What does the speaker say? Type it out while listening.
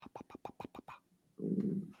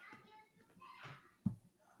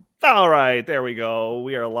All right, there we go.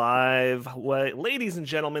 We are live. Ladies and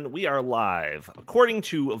gentlemen, we are live. According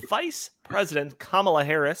to Vice President Kamala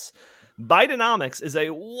Harris, Bidenomics is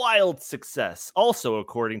a wild success. Also,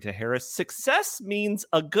 according to Harris, success means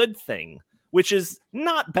a good thing, which is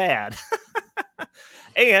not bad.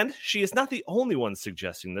 And she is not the only one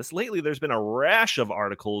suggesting this. Lately, there's been a rash of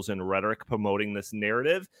articles and rhetoric promoting this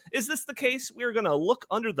narrative. Is this the case? We're going to look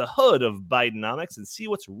under the hood of Bidenomics and see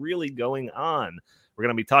what's really going on. We're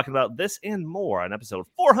going to be talking about this and more on episode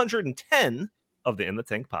 410 of the In the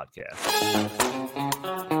Tank podcast.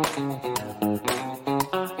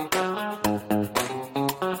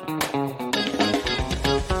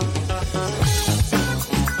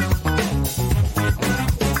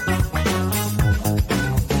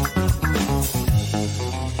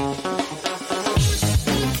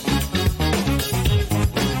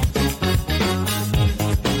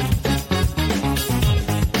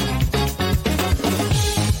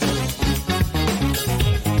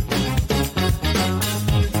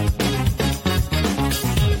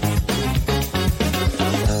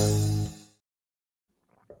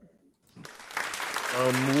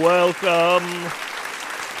 Welcome.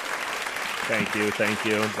 Thank you.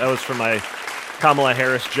 That was from my Kamala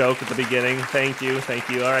Harris joke at the beginning. Thank you.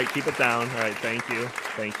 All right, keep it down. All right, thank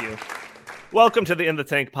you. Welcome to the In the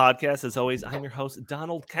Tank podcast. As always, I'm your host,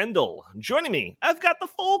 Donald Kendall. Joining me, I've got the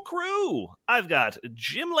full crew. I've got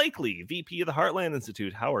Jim Lakely, VP of the Heartland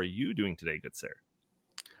Institute. How are you doing today, good sir?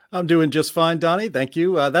 I'm doing just fine, Donnie. Thank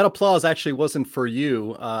you. That applause actually wasn't for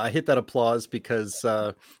you. I hit that applause because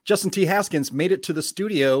Justin T. Haskins made it to the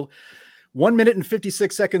studio 1 minute and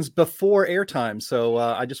 56 seconds before airtime. So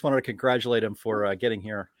I just wanted to congratulate him for getting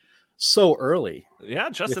here so early. Yeah,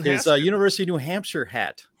 Justin with his University of New Hampshire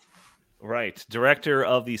hat. Right. Director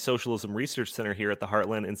of the Socialism Research Center here at the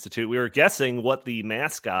Heartland Institute. We were guessing what the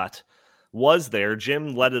mascot was there.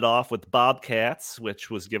 Jim led it off with Bobcats, which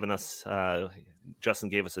was given us... Justin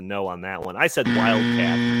gave us a no on that one. I said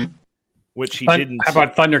Wildcat, which he didn't. How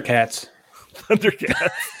about Thundercats? Thundercats.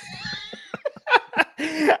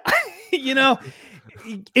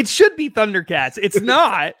 It should be Thundercats. It's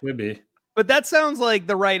not. Would be. But that sounds like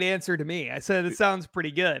the right answer to me. I said it sounds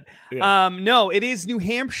pretty good. Yeah. No, it is New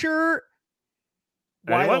Hampshire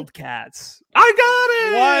Wildcats. I got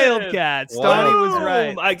it. Wildcats. Donnie was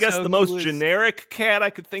right. I guess the most generic cat I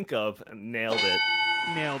could think of. Nailed it.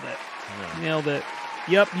 Nailed it.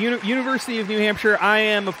 Yep. University of New Hampshire. I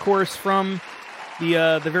am, of course, from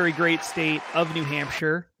the very great state of New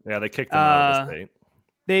Hampshire. Yeah, they kicked them out of the state.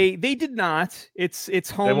 They did not. It's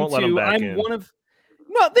home they won't let them to. Back I'm in. one of.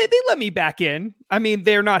 No, they let me back in. I mean,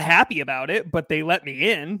 they're not happy about it, but they let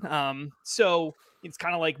me in. So it's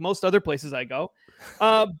kind of like most other places I go.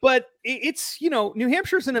 But it's, New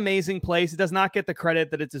Hampshire's an amazing place. It does not get the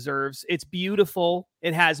credit that it deserves. It's beautiful.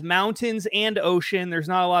 It has mountains and ocean. There's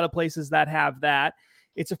not a lot of places that have that.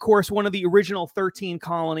 It's, of course, one of the original 13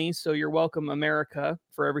 colonies. So you're welcome, America,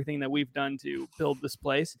 for everything that we've done to build this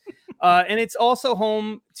place. And it's also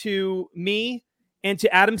home to me and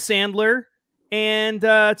to Adam Sandler and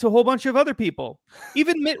to a whole bunch of other people.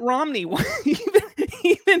 Even Mitt Romney,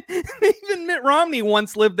 even Mitt Romney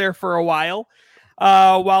once lived there for a while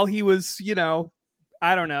he was,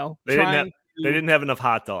 I don't know. They didn't have enough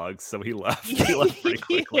hot dogs, so he left. He left pretty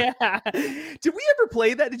quickly. Yeah. Did we ever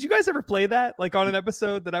play that? Did you guys ever play that? Like on an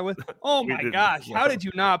episode that I was? Oh my gosh! How did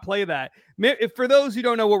you not play that? For those who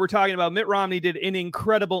don't know what we're talking about, Mitt Romney did an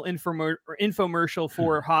incredible infomercial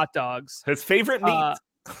for hot dogs. His favorite meat.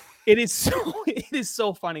 It is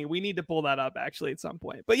so funny. We need to pull that up actually at some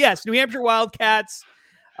point. But yes, New Hampshire Wildcats,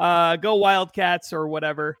 go Wildcats or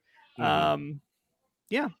whatever.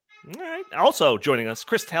 Yeah. All right. Also joining us,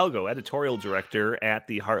 Chris Talgo, editorial director at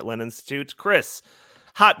the Heartland Institute. Chris,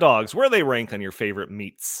 hot dogs, where do they rank on your favorite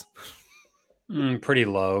meats? Pretty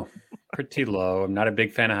low. I'm not a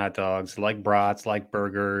big fan of hot dogs. Like brats, like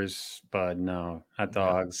burgers, but no, hot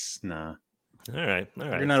dogs, nah. All right.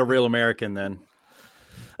 You're not a real American then.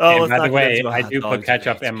 Oh, and by the way, I do put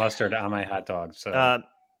ketchup and mustard on my hot dogs. So.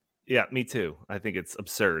 Yeah, me too. I think it's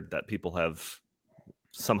absurd that people have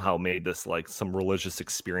somehow made this like some religious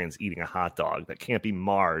experience eating a hot dog that can't be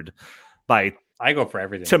marred by I go for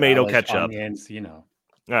everything. Tomato ketchup. Onions, All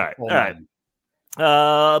right.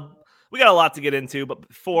 We got a lot to get into, but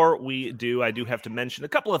before we do, I do have to mention a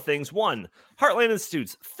couple of things. One, Heartland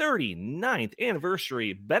Institute's 39th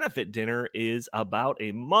anniversary benefit dinner is about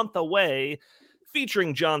a month away,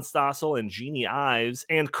 featuring John Stossel and Jeannie Ives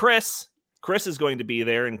and Chris. Chris is going to be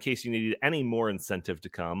there in case you need any more incentive to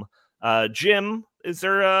come. Jim, is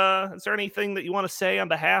there anything that you want to say on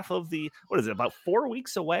behalf of the, what is it, about 4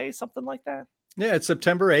 weeks away, something like that? Yeah, it's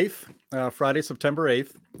September 8th, Friday, September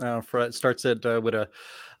 8th. It starts at with a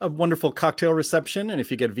wonderful cocktail reception. And if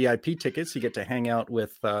you get VIP tickets, you get to hang out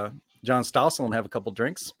with John Stossel and have a couple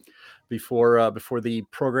drinks before the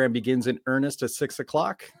program begins in earnest at 6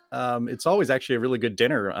 o'clock. It's always actually a really good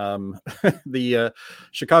dinner. The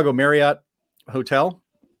Chicago Marriott Hotel,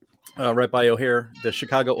 right by O'Hare, the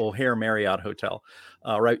Chicago O'Hare Marriott Hotel,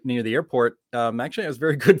 right near the airport, actually has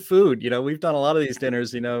very good food. We've done a lot of these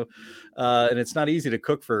dinners, and it's not easy to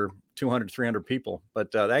cook for 200, 300 people,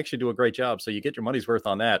 but they actually do a great job. So you get your money's worth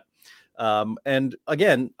on that. And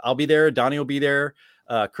again, I'll be there. Donnie will be there.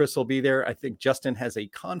 Chris will be there. I think Justin has a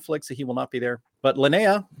conflict, so he will not be there. But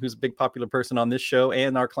Linnea, who's a big popular person on this show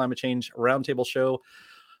and our climate change roundtable show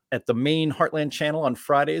at the main Heartland channel on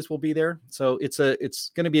Fridays, will be there. So it's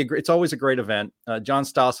going to be it's always a great event. John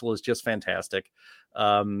Stossel is just fantastic.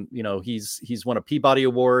 He's won a Peabody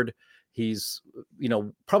Award. He's,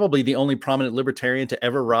 probably the only prominent libertarian to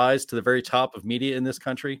ever rise to the very top of media in this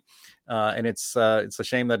country. And it's a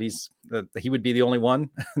shame that he would be the only one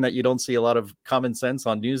and that you don't see a lot of common sense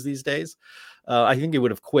on news these days. I think he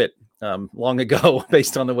would have quit long ago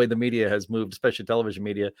based on the way the media has moved, especially television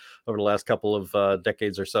media over the last couple of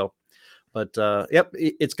decades or so. But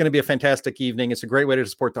it's going to be a fantastic evening. It's a great way to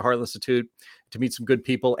support the Heart Institute, to meet some good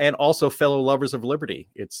people and also fellow lovers of liberty.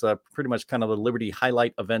 It's pretty much kind of the liberty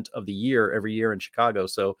highlight event of the year every year in Chicago.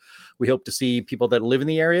 So we hope to see people that live in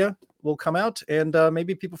the area will come out, and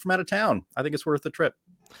maybe people from out of town. I think it's worth the trip.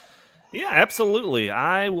 Yeah, absolutely.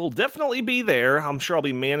 I will definitely be there. I'm sure I'll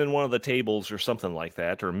be manning one of the tables or something like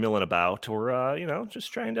that, or milling about, or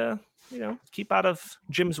just trying to keep out of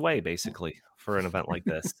Jim's way, basically, for an event like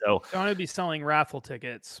this. So I'm going to be selling raffle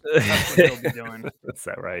tickets. That's what he'll be doing. Is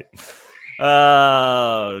that right?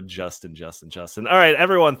 Justin. All right,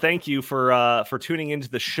 everyone, thank you for tuning into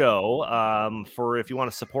the show. If you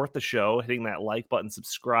want to support the show, hitting that like button,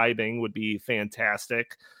 subscribing would be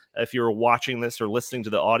fantastic. If you're watching this or listening to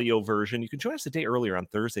the audio version, you can join us a day earlier on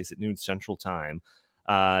Thursdays at noon Central Time.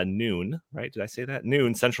 Noon, right? Did I say that?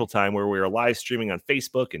 Noon Central Time, where we are live streaming on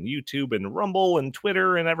Facebook and YouTube and Rumble and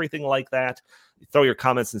Twitter and everything like that. Throw your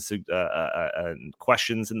comments and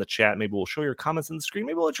questions in the chat. Maybe we'll show your comments on the screen.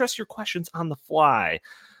 Maybe we'll address your questions on the fly.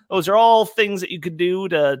 Those are all things that you could do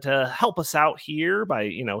to help us out here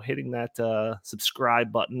by, hitting that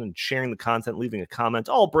subscribe button and sharing the content, leaving a comment.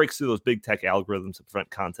 All breaks through those big tech algorithms to prevent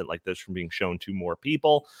content like this from being shown to more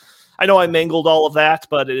people. I know I mangled all of that,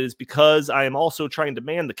 but it is because I am also trying to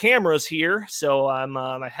man the cameras here. So I'm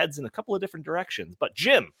my head's in a couple of different directions. But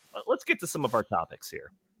Jim, let's get to some of our topics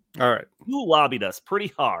here. All right. You lobbied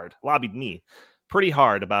me pretty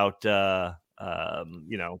hard about,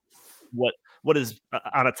 what is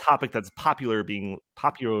on a topic that's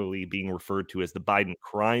popularly being referred to as the Biden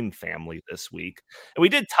crime family this week. And we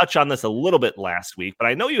did touch on this a little bit last week, but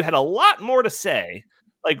I know you had a lot more to say,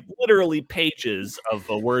 like literally pages of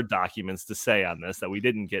Word documents to say on this that we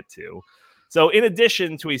didn't get to. So in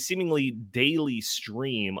addition to a seemingly daily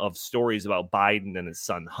stream of stories about Biden and his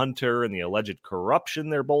son Hunter and the alleged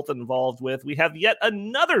corruption they're both involved with, we have yet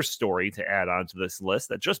another story to add on to this list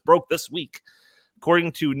that just broke this week.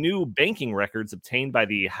 According to new banking records obtained by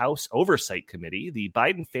the House Oversight Committee, the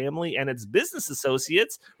Biden family and its business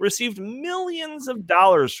associates received millions of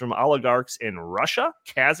dollars from oligarchs in Russia,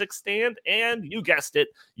 Kazakhstan, and, you guessed it,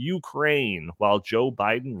 Ukraine, while Joe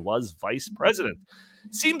Biden was vice president.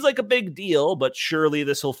 Seems like a big deal, but surely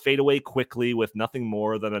this will fade away quickly with nothing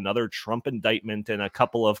more than another Trump indictment and a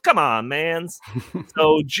couple of come on, mans.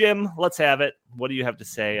 So, Jim, let's have it. What do you have to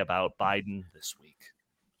say about Biden this week?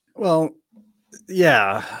 Well,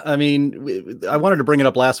 yeah, I mean, I wanted to bring it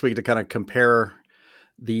up last week to kind of compare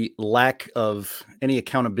the lack of any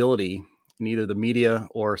accountability in either the media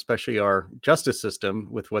or especially our justice system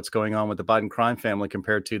with what's going on with the Biden crime family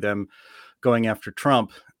compared to them going after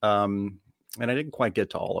Trump. And I didn't quite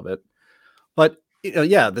get to all of it, but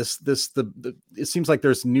it seems like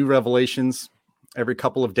there's new revelations every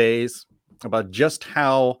couple of days about just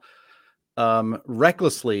how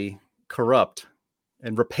recklessly corrupt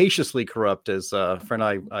and rapaciously corrupt, as a friend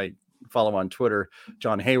I follow on Twitter,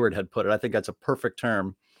 John Hayward, had put it. I think that's a perfect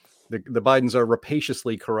term. The Bidens are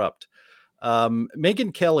rapaciously corrupt.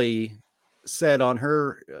 Megyn Kelly said on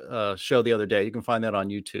her show the other day, you can find that on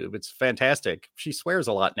YouTube. It's fantastic. She swears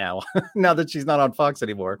a lot now, now that she's not on Fox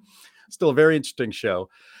anymore. Still a very interesting show.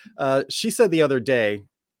 She said the other day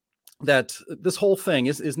that this whole thing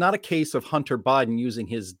is not a case of Hunter Biden using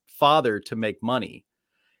his father to make money.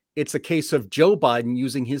 It's a case of Joe Biden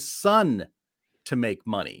using his son to make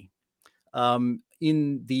money.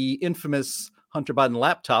 In the infamous Hunter Biden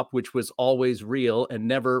laptop, which was always real and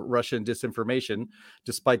never Russian disinformation,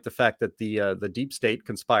 despite the fact that the deep state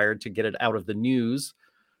conspired to get it out of the news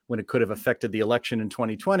when it could have affected the election in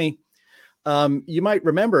 2020. You might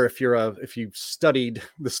remember, if you've studied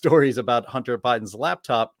the stories about Hunter Biden's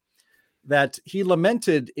laptop, that he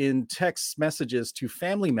lamented in text messages to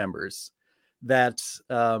family members that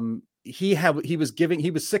he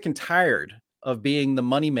was sick and tired of being the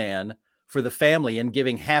money man for the family and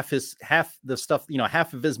giving half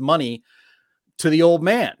of his money to the old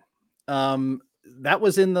man. That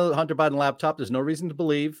was in the Hunter Biden laptop. There's no reason to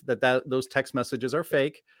believe that those text messages are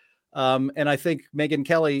fake. And I think Megyn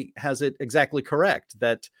Kelly has it exactly correct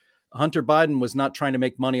that Hunter Biden was not trying to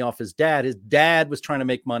make money off his dad. His dad was trying to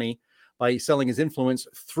make money by selling his influence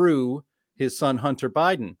through his son, Hunter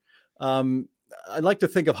Biden. I like to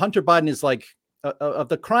think of Hunter Biden as like of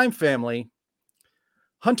the crime family.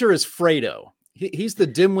 Hunter is Fredo. He's the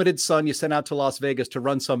dim-witted son you sent out to Las Vegas to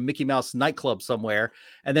run some Mickey Mouse nightclub somewhere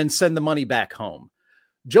and then send the money back home.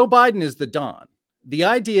 Joe Biden is the Don. The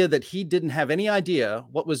idea that he didn't have any idea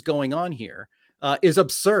what was going on here is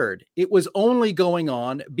absurd. It was only going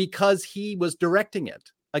on because he was directing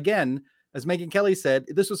it. Again, as Megyn Kelly said,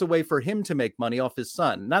 this was a way for him to make money off his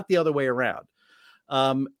son, not the other way around.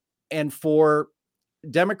 And for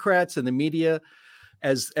Democrats and the media,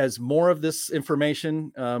 as more of this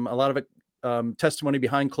information, a lot of it testimony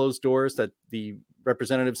behind closed doors that the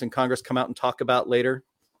representatives in Congress come out and talk about later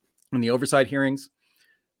in the oversight hearings,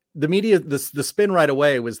 the media, the spin right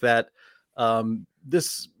away was that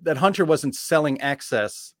that Hunter wasn't selling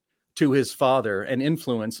access to his father and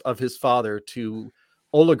influence of his father to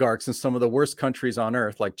oligarchs in some of the worst countries on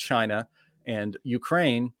earth, like China and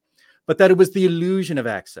Ukraine, but that it was the illusion of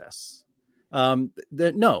access.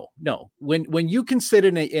 No. When you can sit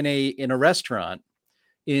in a restaurant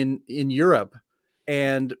in Europe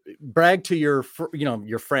and brag to your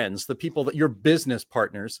friends, the people that your business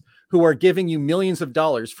partners who are giving you millions of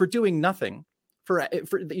dollars for doing nothing, for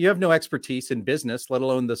you have no expertise in business, let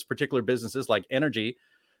alone this particular businesses like energy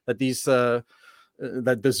that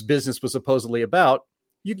this business was supposedly about.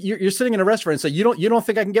 You're sitting in a restaurant and say, you don't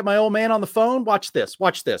think I can get my old man on the phone? Watch this.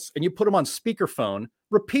 And you put him on speakerphone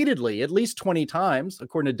repeatedly, at least 20 times,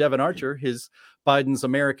 according to Devin Archer, Biden's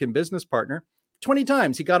American business partner. 20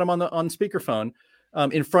 times he got him on speakerphone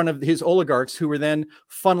in front of his oligarchs, who were then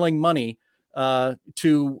funneling money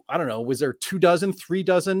to, I don't know, was there 3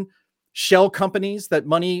 dozen shell companies that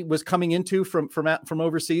money was coming into from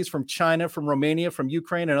overseas, from China, from Romania, from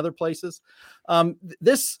Ukraine, and other places.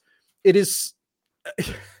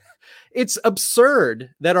 It's absurd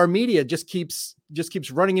that our media just keeps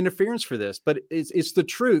running interference for this, but it's the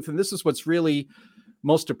truth. And this is what's really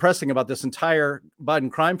most depressing about this entire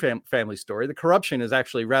Biden crime family story. The corruption is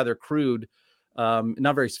actually rather crude,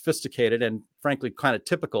 not very sophisticated, and frankly, kind of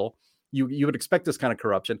typical. You would expect this kind of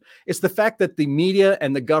corruption. It's the fact that the media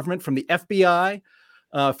and the government, from the FBI,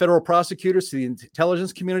 federal prosecutors to the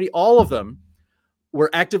intelligence community, all of them were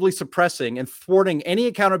actively suppressing and thwarting any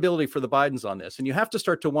accountability for the Bidens on this. And you have to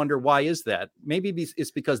start to wonder, why is that? Maybe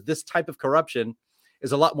it's because this type of corruption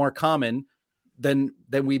is a lot more common than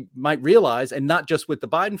we might realize, and not just with the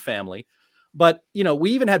Biden family. But,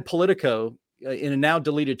 we even had Politico in a now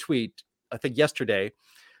deleted tweet, I think yesterday,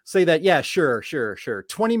 say that, yeah, sure.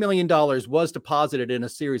 $20 million was deposited in a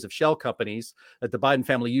series of shell companies that the Biden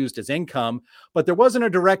family used as income, but there wasn't a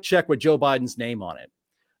direct check with Joe Biden's name on it.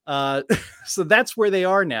 So that's where they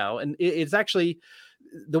are now. And it's actually,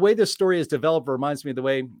 the way this story is developed reminds me of the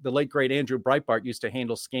way the late, great Andrew Breitbart used to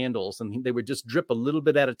handle scandals, and they would just drip a little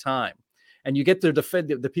bit at a time. And you get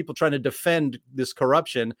the people trying to defend this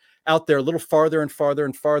corruption out there a little farther and farther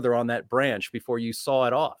and farther on that branch before you saw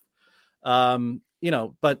it off.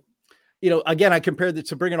 But again, I compared it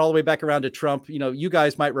to bring it all the way back around to Trump. You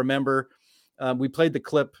guys might remember, we played the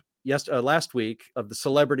clip last week of the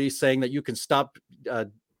celebrity saying that you can stop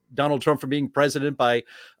Donald Trump from being president by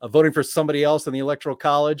voting for somebody else in the Electoral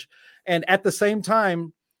College. And at the same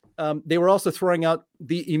time, they were also throwing out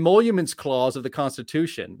the emoluments clause of the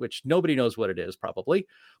Constitution, which nobody knows what it is, probably.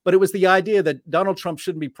 But it was the idea that Donald Trump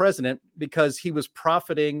shouldn't be president because he was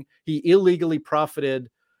profiting. He illegally profited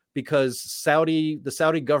because the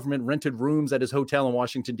Saudi government rented rooms at his hotel in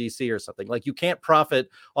Washington, D.C. or something. Like, you can't profit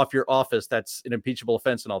off your office. That's an impeachable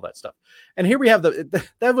offense and all that stuff. And here we have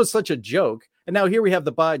that was such a joke. And now here we have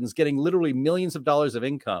the Bidens getting literally millions of dollars of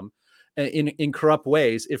income in corrupt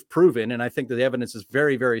ways, if proven. And I think that the evidence is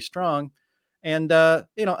very, very strong. And,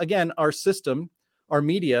 again, our system, our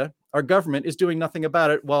media, our government is doing nothing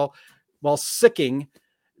about it while sicking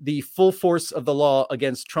the full force of the law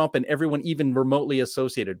against Trump and everyone even remotely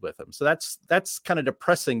associated with him. So that's kind of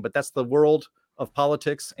depressing, but that's the world of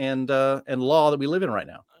politics and law that we live in right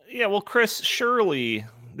now. Yeah, well, Chris, surely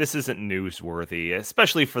this isn't newsworthy,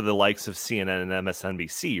 especially for the likes of CNN and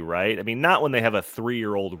MSNBC, right? I mean, not when they have a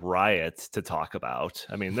 3-year-old riot to talk about.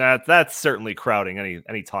 I mean, that's certainly crowding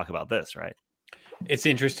any talk about this, right? It's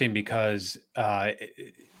interesting because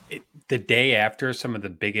the day after some of the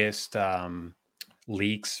biggest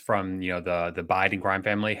leaks from the Biden crime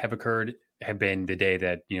family have been the day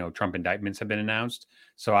that Trump indictments have been announced.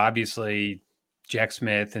 So obviously, Jack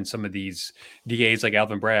Smith and some of these DAs like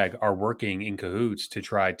Alvin Bragg are working in cahoots to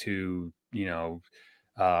try to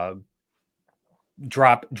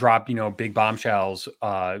drop big bombshells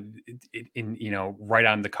in right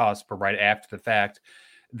on the cusp or right after the fact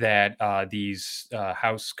that these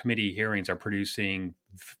House committee hearings are producing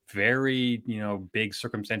very big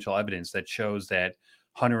circumstantial evidence that shows that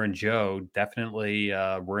Hunter and Joe definitely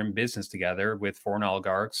were in business together with foreign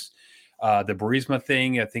oligarchs. The Burisma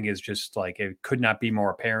thing, I think, is just like, it could not be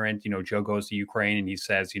more apparent. Joe goes to Ukraine and he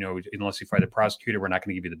says, unless you fire the prosecutor, we're not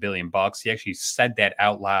going to give you the $1 billion. He actually said that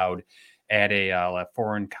out loud at a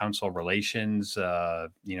foreign council relations,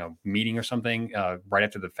 meeting or something right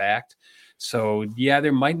after the fact. So, yeah,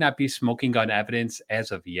 there might not be smoking gun evidence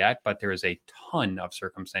as of yet, but there is a ton of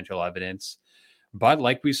circumstantial evidence. But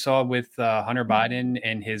like we saw with Hunter Biden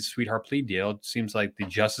and his sweetheart plea deal, it seems like the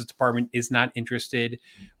Justice Department is not interested.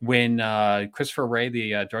 When Christopher Wray,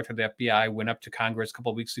 the director of the FBI, went up to Congress a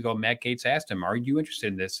couple of weeks ago, Matt Gaetz asked him, "Are you interested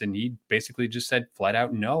in this?" And he basically just said flat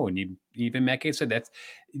out no. And even Matt Gaetz said,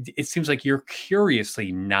 it seems like you're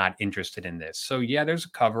curiously not interested in this. So, yeah, there's a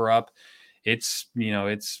cover up. It's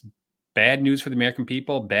bad news for the American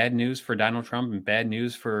people, bad news for Donald Trump, and bad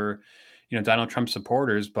news for Donald Trump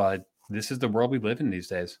supporters. But this is the world we live in these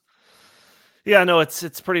days. Yeah, no,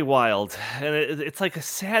 it's pretty wild, and it's like a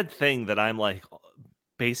sad thing that I'm like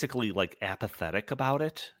basically like apathetic about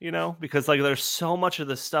it, because like there's so much of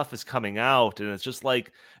this stuff is coming out, and it's just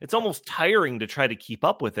like it's almost tiring to try to keep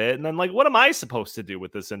up with it. And then like, what am I supposed to do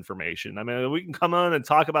with this information? I mean, we can come on and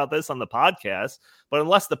talk about this on the podcast, but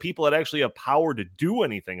unless the people that actually have power to do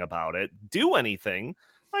anything about it do anything,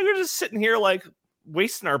 like we're just sitting here like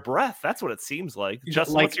wasting our breath. That's what it seems like.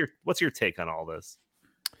 Justin, what's your take on all this?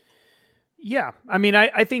 Yeah, I mean,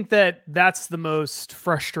 I think that's the most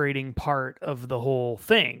frustrating part of the whole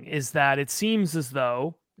thing, is that it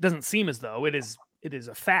doesn't seem as though it is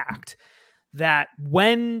a fact that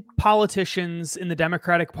when politicians in the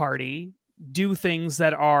Democratic Party do things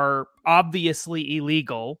that are obviously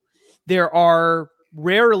illegal, there are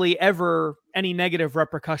rarely ever any negative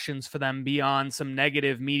repercussions for them beyond some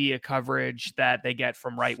negative media coverage that they get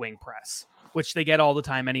from right-wing press, which they get all the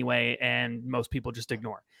time anyway, and most people just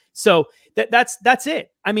ignore. So that's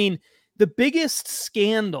it. I mean, the biggest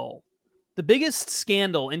scandal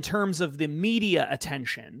in terms of the media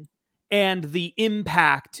attention and the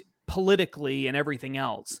impact politically and everything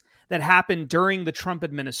else that happened during the Trump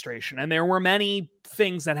administration, and there were many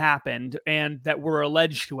things that happened and that were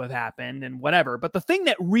alleged to have happened and whatever, but the thing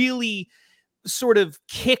that really sort of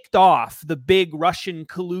kicked off the big Russian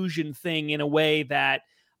collusion thing in a way that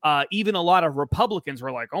even a lot of Republicans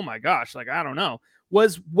were like, oh my gosh, like, I don't know,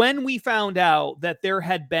 was when we found out that there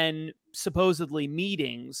had been supposedly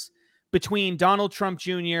meetings between Donald Trump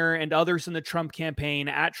Jr. and others in the Trump campaign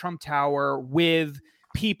at Trump Tower with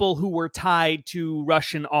people who were tied to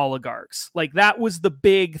Russian oligarchs. Like, that was the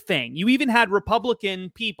big thing. You even had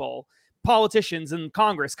Republican politicians in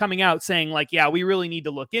Congress coming out saying like, yeah, we really need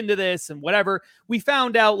to look into this and whatever. We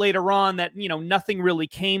found out later on that, nothing really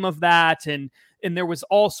came of that. And there was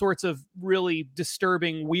all sorts of really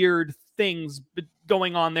disturbing, weird things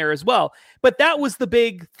going on there as well. But that was the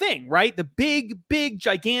big thing, right? The big,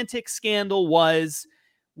 gigantic scandal was,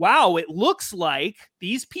 wow, it looks like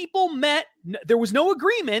these people met. There was no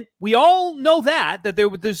agreement. We all know that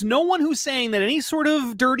there's no one who's saying that any sort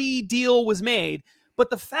of dirty deal was made. But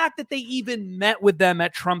the fact that they even met with them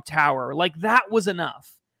at Trump Tower, like, that was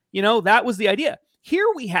enough. That was the idea. Here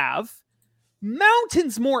we have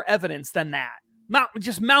mountains more evidence than that.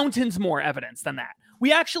 Just mountains more evidence than that.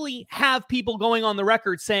 We actually have people going on the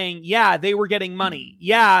record saying, yeah, they were getting money.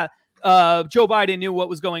 Yeah, Joe Biden knew what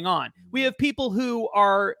was going on. We have people who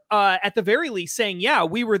are, at the very least, saying, yeah,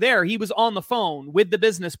 we were there. He was on the phone with the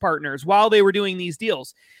business partners while they were doing these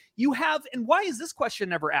deals. And why is this question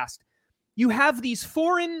never asked? You have these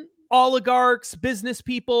foreign oligarchs, business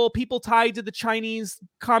people tied to the Chinese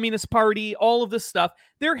Communist Party, all of this stuff.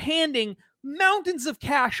 They're handing mountains of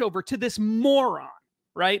cash over to this moron,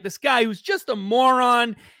 right? This guy who's just a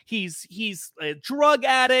moron. He's a drug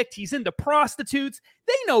addict. He's into prostitutes.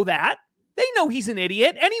 They know that. They know he's an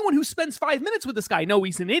idiot. Anyone who spends 5 minutes with this guy know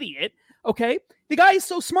he's an idiot. Okay. The guy is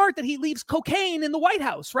so smart that he leaves cocaine in the White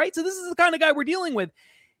House, right? So this is the kind of guy we're dealing with.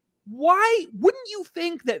 Why wouldn't you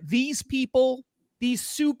think that these people, these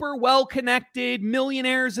super well-connected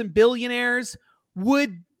millionaires and billionaires,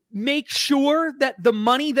 would make sure that the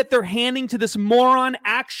money that they're handing to this moron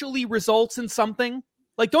actually results in something?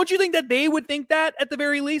 Like, don't you think that they would think that at the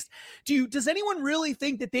very least? Does anyone really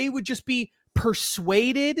think that they would just be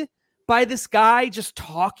persuaded by this guy just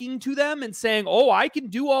talking to them and saying, oh, I can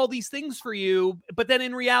do all these things for you, but then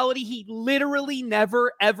in reality, he literally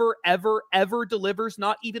never, ever, ever, ever delivers,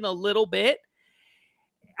 not even a little bit?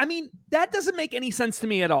 I mean, that doesn't make any sense to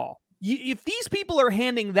me at all. If these people are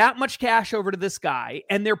handing that much cash over to this guy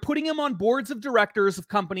and they're putting him on boards of directors of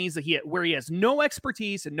companies where he has no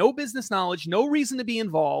expertise and no business knowledge, no reason to be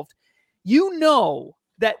involved, you know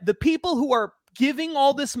that the people who are giving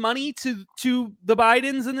all this money to the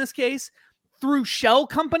Bidens in this case through shell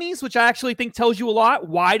companies, which I actually think tells you a lot.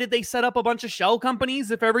 Why did they set up a bunch of shell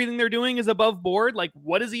companies if everything they're doing is above board? Like,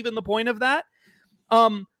 what is even the point of that?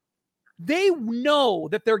 They know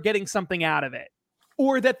that they're getting something out of it,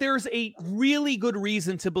 or that there's a really good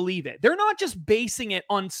reason to believe it. They're not just basing it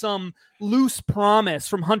on some loose promise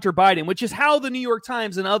from Hunter Biden, which is how the New York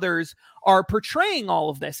Times and others are portraying all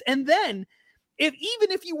of this. And then even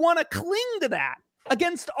if you want to cling to that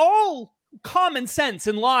against all common sense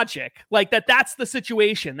and logic, like that's the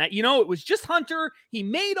situation, that, it was just Hunter. He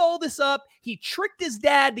made all this up. He tricked his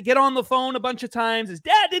dad to get on the phone a bunch of times. His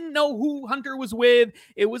dad didn't know who Hunter was with.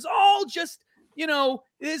 It was all just,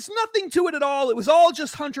 there's nothing to it at all. It was all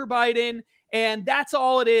just Hunter Biden, and that's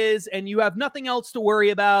all it is. And you have nothing else to worry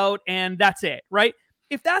about. And that's it, right?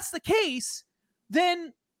 If that's the case,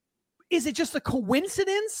 then is it just a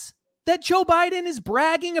coincidence that Joe Biden is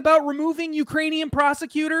bragging about removing Ukrainian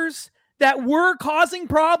prosecutors that were causing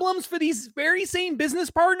problems for these very same business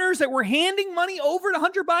partners that were handing money over to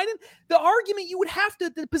Hunter Biden? The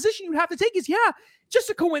position you would have to take is, just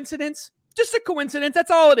a coincidence. Just a coincidence. That's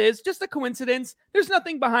all it is. Just a coincidence. There's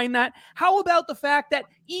nothing behind that. How about the fact that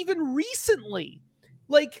even recently,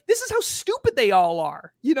 this is how stupid they all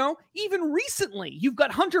are. Even recently, you've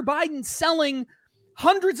got Hunter Biden selling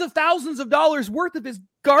hundreds of thousands of dollars worth of his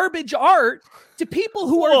garbage art to people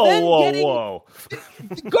who are getting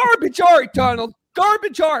garbage art, Donald.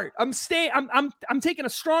 Garbage art. I'm taking a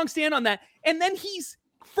strong stand on that. And then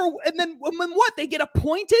what? They get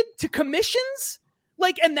appointed to commissions?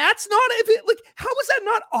 And that's not, how is that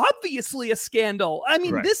not obviously a scandal? I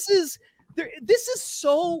mean, right. This is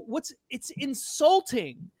it's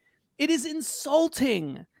insulting. It is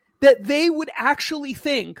insulting that they would actually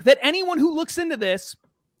think that anyone who looks into this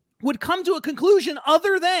would come to a conclusion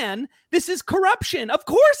other than this is corruption. Of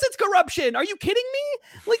course it's corruption. Are you kidding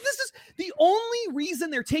me? This is the only reason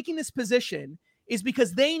they're taking this position is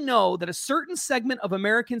because they know that a certain segment of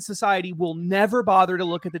American society will never bother to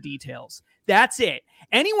look at the details. That's it.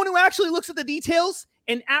 Anyone who actually looks at the details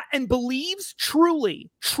and believes, truly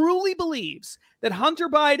believes that Hunter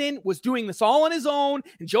Biden was doing this all on his own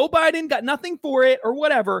and Joe Biden got nothing for it or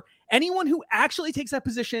whatever, anyone who actually takes that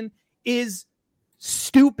position is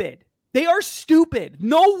stupid. They are stupid.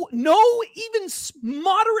 No even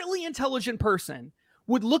moderately intelligent person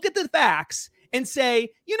would look at the facts and say,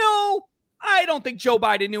 I don't think Joe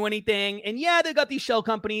Biden knew anything. And they got these shell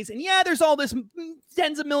companies. And there's all this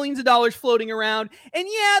tens of millions of dollars floating around. And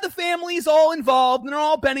the family is all involved and they're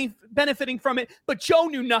all benefiting from it. But Joe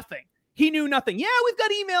knew nothing. He knew nothing. We've got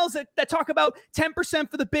emails that talk about 10%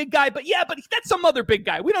 for the big guy. But that's some other big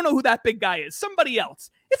guy. We don't know who that big guy is. Somebody else.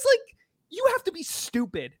 It's like, you have to be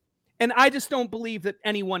stupid. And I just don't believe that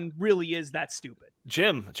anyone really is that stupid.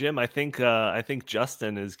 Jim, I think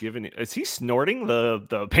Justin is is he snorting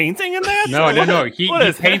the painting in that? No. He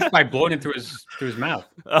paints by blowing it through his mouth.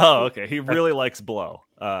 Oh, okay. He really likes blowing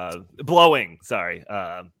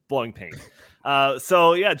paint.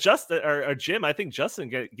 Justin or Jim, I think Justin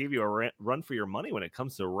gave you a run for your money when it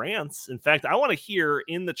comes to rants. In fact, I want to hear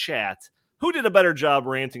in the chat who did a better job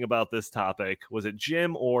ranting about this topic. Was it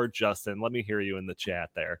Jim or Justin? Let me hear you in the chat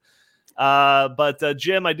there. But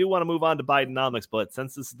Jim, I do want to move on to Bidenomics, but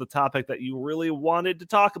since this is the topic that you really wanted to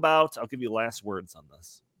talk about, I'll give you last words on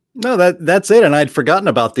this. No, that's it. And I'd forgotten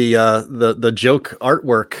about the joke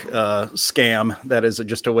artwork scam. That is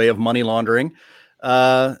just a way of money laundering. His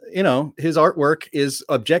artwork is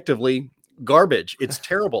objectively garbage. It's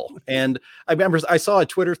terrible. And I remember I saw a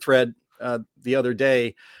Twitter thread the other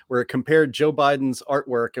day where it compared Joe Biden's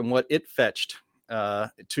artwork and what it fetched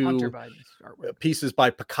to pieces by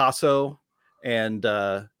Picasso and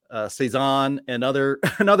Cezanne and other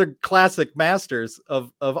classic masters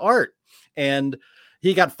of art. And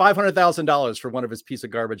he got $500,000 for one of his piece of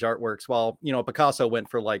garbage artworks, while Picasso went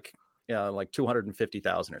for like like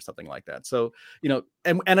 250,000 or something like that. So,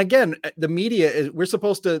 and again, the media is, we're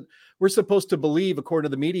supposed to believe, according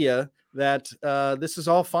to the media, that this is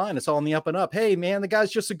all fine. It's all in the up and up. Hey man, the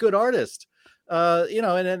guy's just a good artist.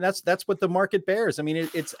 And that's what the market bears. I mean,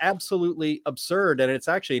 it's absolutely absurd. And it's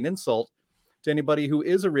actually an insult to anybody who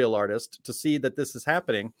is a real artist to see that this is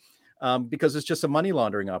happening. Because it's just a money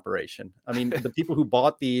laundering operation. I mean, the people who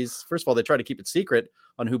bought these, first of all, they try to keep it secret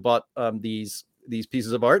on who bought these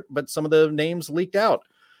pieces of art, but some of the names leaked out.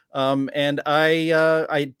 And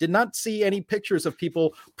I did not see any pictures of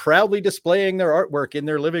people proudly displaying their artwork in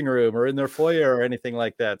their living room or in their foyer or anything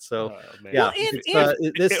like that. So yeah, well, if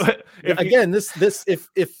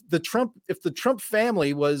the Trump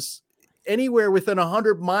family was anywhere within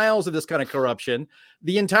 100 miles of this kind of corruption,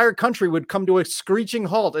 the entire country would come to a screeching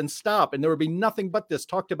halt and stop, and there would be nothing but this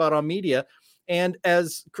talked about on media. And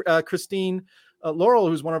as Christine Laurel,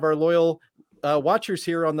 who's one of our loyal watchers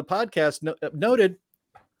here on the podcast, noted,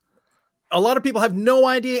 a lot of people have no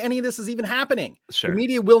idea any of this is even happening. Sure. The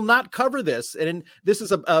media will not cover this. And this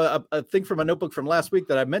is a thing from a notebook from last week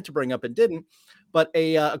that I meant to bring up and didn't. But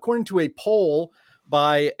according to a poll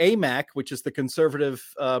by AMAC, which is the conservative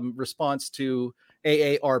response to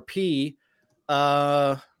AARP,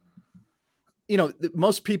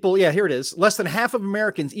 most people, here it is. Less than half of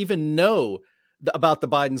Americans even know about the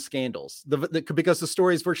Biden scandals, because the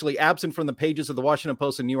story is virtually absent from the pages of the Washington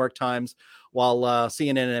Post and New York Times, while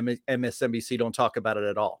CNN and MSNBC don't talk about it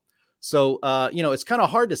at all. So, it's kind of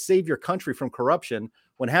hard to save your country from corruption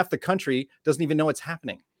when half the country doesn't even know it's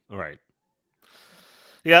happening. All right.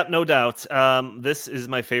 Yeah, no doubt. This is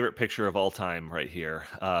my favorite picture of all time right here.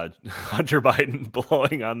 Hunter Biden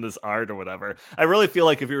blowing on this art or whatever. I really feel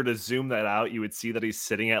like if you were to zoom that out, you would see that he's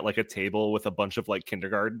sitting at like a table with a bunch of like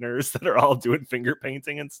kindergartners that are all doing finger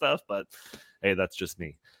painting and stuff. But hey, that's just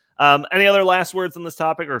me. Any other last words on this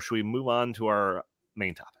topic, or should we move on to our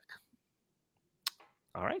main topic?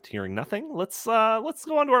 All right, hearing nothing. Let's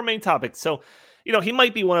go on to our main topic. So, he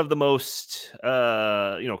might be one of the most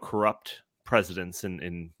corrupt presidents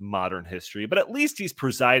in modern history, but at least he's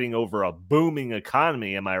presiding over a booming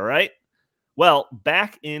economy. Am I right? Well,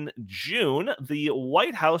 back in June, the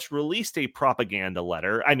White House released a propaganda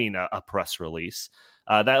letter. A press release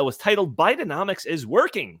that was titled "Bidenomics is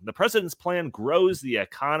working. The president's plan grows the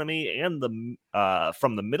economy and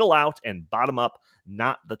from the middle out and bottom up,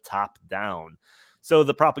 not the top down." So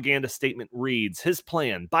the propaganda statement reads, his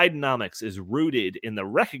plan, Bidenomics, is rooted in the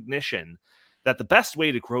recognition that the best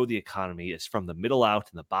way to grow the economy is from the middle out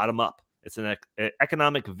and the bottom up. It's an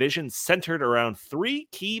economic vision centered around three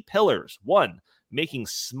key pillars. 1, making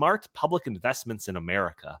smart public investments in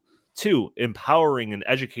America. 2, empowering and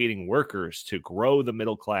educating workers to grow the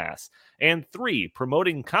middle class. And 3,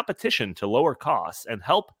 promoting competition to lower costs and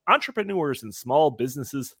help entrepreneurs and small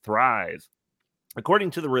businesses thrive.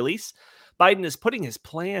 According to the release, Biden is putting his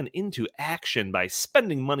plan into action by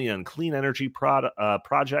spending money on clean energy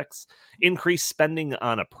projects, increased spending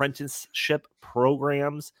on apprenticeship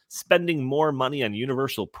programs, spending more money on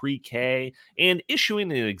universal pre-K, and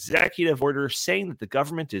issuing an executive order saying that the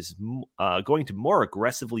government is going to more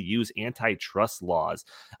aggressively use antitrust laws.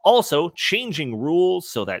 Also, changing rules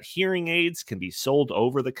so that hearing aids can be sold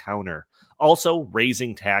over the counter. Also,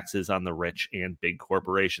 raising taxes on the rich and big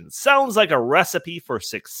corporations. Sounds like a recipe for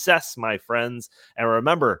success, my friends. And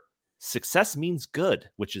remember, success means good,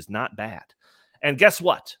 which is not bad. And guess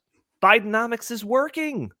what? Bidenomics is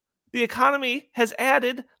working. The economy has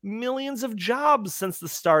added millions of jobs since the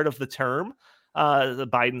start of the term, the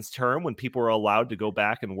Biden's term, when people were allowed to go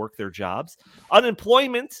back and work their jobs.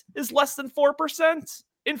 Unemployment is less than 4%.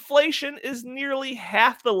 Inflation is nearly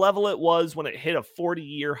half the level it was when it hit a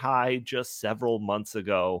 40-year high just several months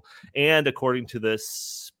ago. And according to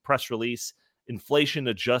this press release,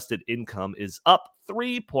 inflation-adjusted income is up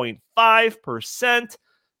 3.5%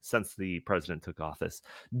 since the president took office.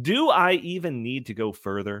 Do I even need to go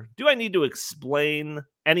further? Do I need to explain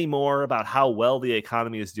any more about how well the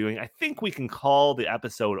economy is doing? I think we can call the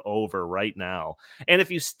episode over right now. And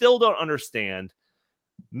if you still don't understand,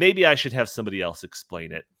 maybe I should have somebody else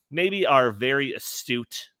explain it. Maybe our very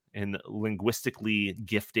astute and linguistically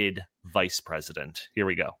gifted vice president. Here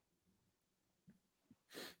we go.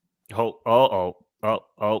 Oh.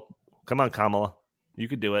 Come on, Kamala. You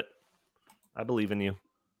could do it. I believe in you.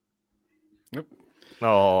 Yep.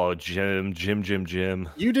 Oh, Jim.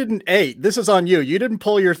 You didn't. Hey, this is on you. You didn't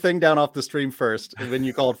pull your thing down off the stream first when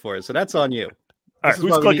you called for it. So that's on you. All right,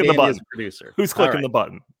 who's clicking the button? Producer. Who's clicking the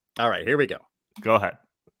button? All right, here we go. Go ahead.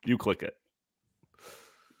 You click it.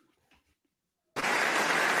 And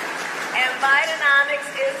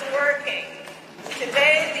Bidenomics is working.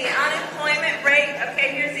 Today, the unemployment rate,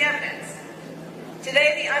 okay, here's the evidence.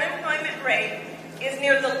 Today, the unemployment rate is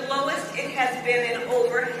near the lowest it has been in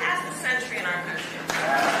over half a century in our country.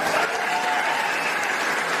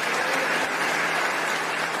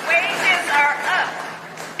 Wages are up,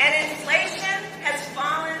 and inflation has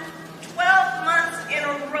fallen 12 months in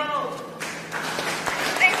a row.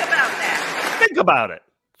 Think about that. Think about it.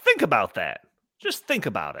 Think about that. Just think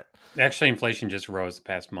about it. Actually, inflation just rose the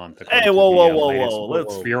past month. Hey, whoa.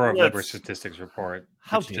 Latest Bureau of Labor Statistics report,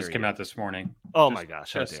 How which dare just you. came out this morning. Oh my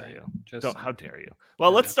gosh, how dare you. How dare you.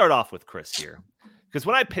 Well, let's start off with Chris here. Because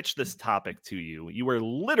when I pitched this topic to you, you were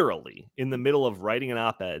literally in the middle of writing an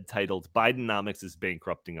op-ed titled Bidenomics is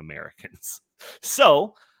Bankrupting Americans.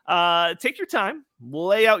 So take your time,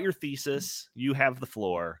 lay out your thesis. You have the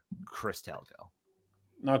floor. Chris Talgo.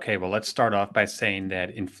 Okay, well, let's start off by saying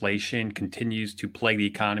that inflation continues to plague the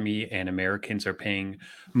economy, and Americans are paying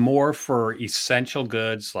more for essential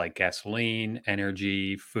goods like gasoline,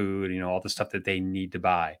 energy, food, all the stuff that they need to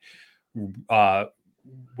buy.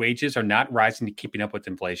 Wages are not rising to keeping up with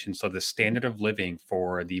inflation, so the standard of living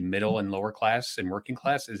for the middle and lower class and working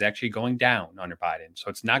class is actually going down under Biden.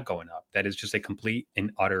 So it's not going up. That is just a complete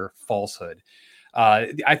and utter falsehood.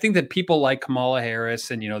 I think that people like Kamala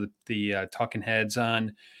Harris and the talking heads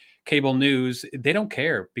on cable news, they don't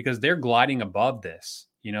care because they're gliding above this.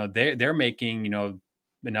 They're making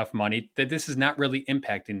enough money that this is not really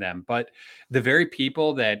impacting them. But the very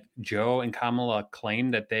people that Joe and Kamala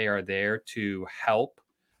claim that they are there to help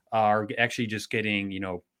are actually just getting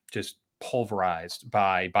just pulverized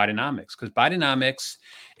by Bidenomics, because Bidenomics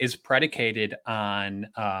is predicated on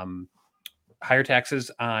higher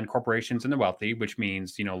taxes on corporations and the wealthy, which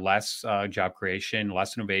means, less job creation,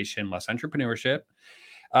 less innovation, less entrepreneurship.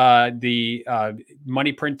 The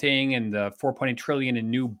money printing and the 4.8 trillion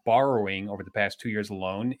in new borrowing over the past 2 years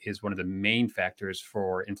alone is one of the main factors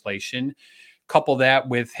for inflation. Couple that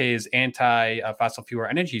with his anti-fossil fuel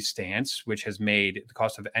energy stance, which has made the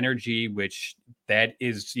cost of energy, which that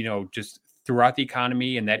is, just throughout the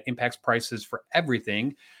economy, and that impacts prices for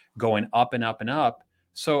everything, going up and up and up.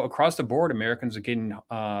 So across the board, Americans are getting,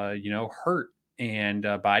 hurt, and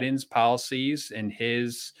Biden's policies and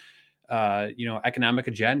his, economic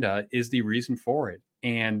agenda is the reason for it.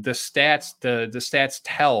 And the stats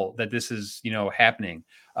tell that this is, happening.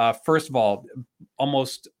 First of all,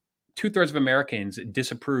 almost 2/3 of Americans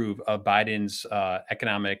disapprove of Biden's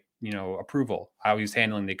economic, approval, how he's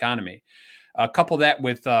handling the economy. Couple that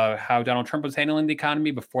with how Donald Trump was handling the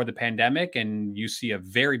economy before the pandemic, and you see a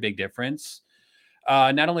very big difference.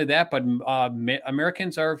 Not only that, but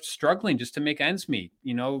Americans are struggling just to make ends meet.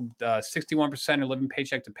 61% are living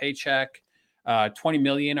paycheck to paycheck. 20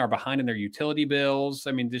 million are behind in their utility bills.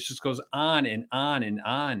 I mean, this just goes on and on and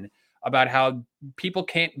on about how people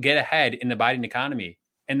can't get ahead in the Biden economy.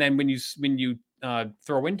 And then when you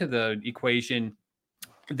throw into the equation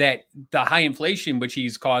that the high inflation, which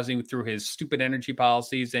he's causing through his stupid energy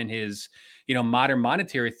policies and his, modern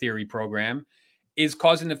monetary theory program, is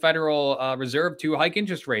causing the Federal Reserve to hike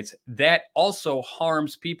interest rates. That also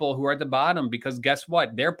harms people who are at the bottom, because guess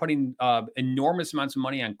what? They're putting enormous amounts of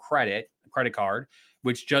money on credit card,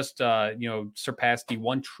 which just surpassed the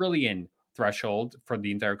 1 trillion threshold for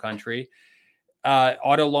the entire country.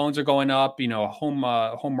 Auto loans are going up.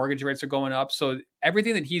 Home mortgage rates are going up. So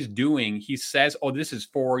everything that he's doing, he says, "Oh, this is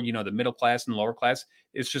for the middle class and lower class."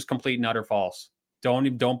 It's just complete and utter false.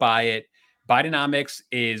 Don't buy it. Bidenomics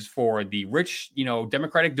is for the rich,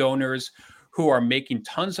 Democratic donors who are making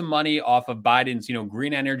tons of money off of Biden's,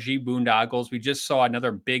 green energy boondoggles. We just saw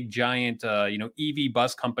another big giant, EV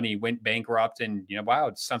bus company went bankrupt, and wow,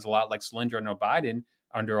 it sounds a lot like Solyndra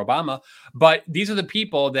under Obama. But these are the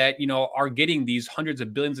people that, are getting these hundreds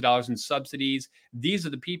of billions of dollars in subsidies. These are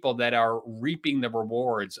the people that are reaping the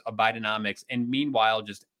rewards of Bidenomics. And meanwhile,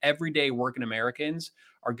 just everyday working Americans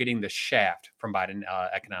are getting the shaft from Biden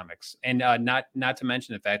economics. And not to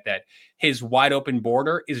mention the fact that his wide open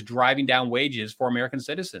border is driving down wages for American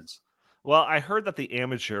citizens. Well, I heard that the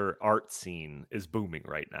amateur art scene is booming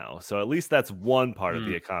right now. So at least that's one part of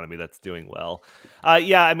the economy that's doing well.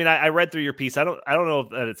 Yeah, I mean, I read through your piece. I don't know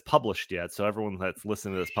that it's published yet, so everyone that's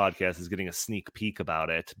listening to this podcast is getting a sneak peek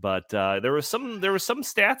about it. But there was some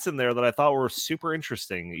stats in there that I thought were super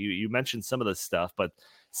interesting. You mentioned some of this stuff, but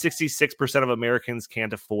 66% of Americans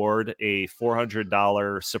can't afford a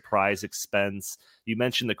 $400 surprise expense. You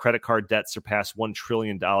mentioned the credit card debt surpassed $1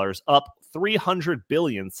 trillion, up $300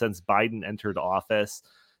 billion since Biden entered office.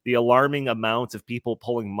 The alarming amount of people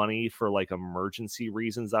pulling money for like emergency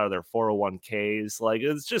reasons out of their 401ks. Like,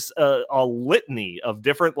 it's just a litany of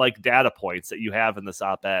different like data points that you have in this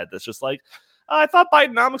op-ed. That's just like, I thought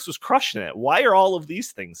Bidenomics was crushing it. Why are all of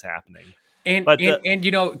these things happening? And But and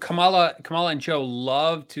you know, Kamala and Joe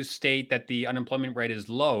love to state that the unemployment rate is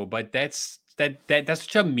low, but that's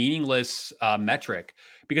such a meaningless metric,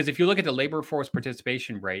 because if you look at the labor force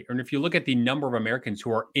participation rate, and if you look at the number of Americans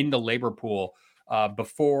who are in the labor pool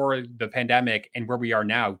before the pandemic and where we are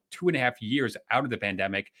now, 2.5 years out of the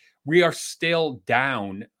pandemic, we are still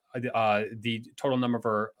down the total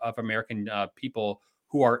number of American people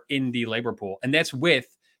who are in the labor pool, and that's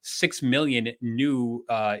with 6 million new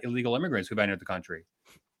illegal immigrants who've entered the country.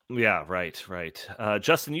 yeah, right.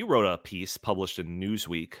 Justin, you wrote a piece published in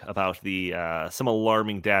Newsweek about the some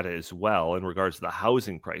alarming data as well in regards to the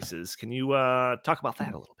housing prices. Can you talk about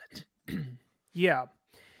that a little bit? Yeah.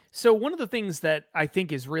 So one of the things that I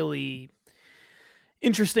think is really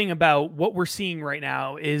interesting about what we're seeing right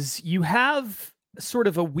now is you have sort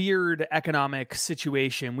of a weird economic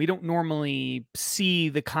situation. We don't normally see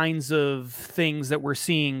the kinds of things that we're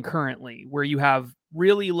seeing currently, where you have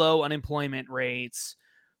really low unemployment rates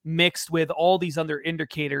mixed with all these other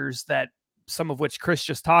indicators, that some of which Chris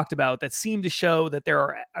just talked about, that seem to show that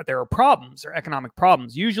there are problems or economic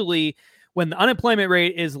problems. Usually when the unemployment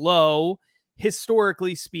rate is low,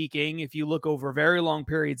 historically speaking, if you look over very long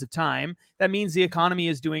periods of time, that means the economy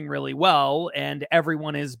is doing really well and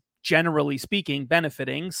everyone is, generally speaking,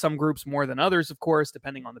 benefiting. Some groups more than others, of course,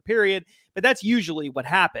 depending on the period, but that's usually what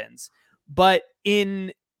happens. But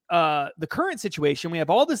in the current situation, we have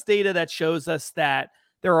all this data that shows us that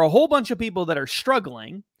there are a whole bunch of people that are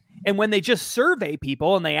struggling. And when they just survey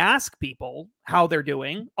people and they ask people how they're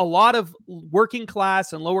doing, a lot of working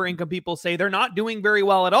class and lower income people say they're not doing very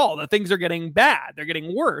well at all, that things are getting bad, they're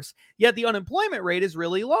getting worse, yet the unemployment rate is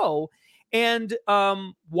really low. And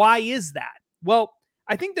why is that? Well,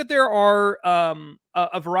 I think that there are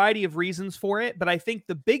a variety of reasons for it, but I think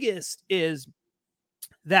the biggest is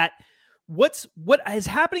that what is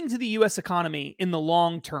happening to the U.S. economy in the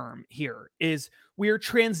long term here is we're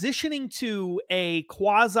transitioning to a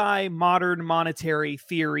quasi-modern monetary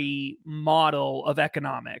theory model of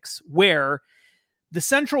economics, where the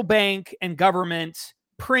central bank and government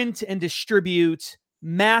print and distribute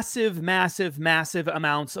massive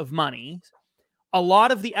amounts of money. A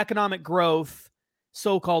lot of the economic growth,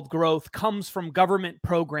 so-called growth, comes from government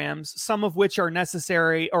programs, some of which are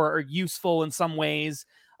necessary or are useful in some ways,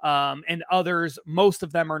 and others, most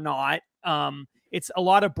of them are not. It's a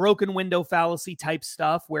lot of broken window fallacy type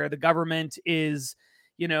stuff where the government is,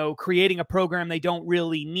 creating a program they don't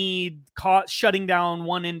really need, shutting down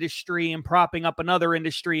one industry and propping up another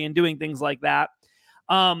industry and doing things like that.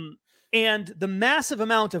 And the massive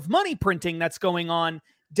amount of money printing that's going on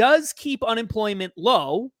does keep unemployment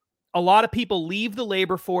low. A lot of people leave the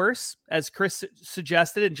labor force, as Chris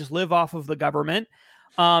suggested, and just live off of the government.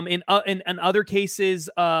 In other cases,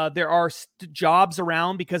 there are jobs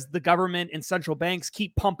around because the government and central banks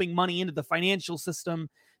keep pumping money into the financial system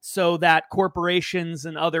so that corporations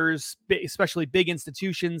and others, especially big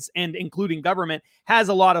institutions and including government, has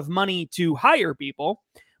a lot of money to hire people.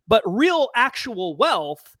 But real actual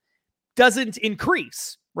wealth doesn't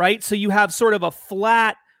increase, right? So you have sort of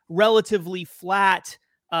a relatively flat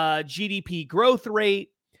GDP growth rate.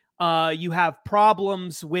 You have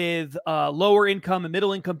problems with lower income and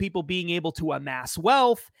middle income people being able to amass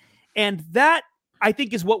wealth. And that, I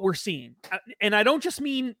think, is what we're seeing. And I don't just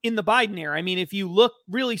mean in the Biden era. I mean, if you look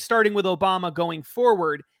really starting with Obama going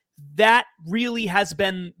forward, that really has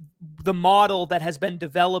been the model that has been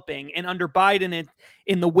developing. And under Biden,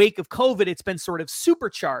 in the wake of COVID, it's been sort of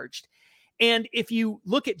supercharged. And if you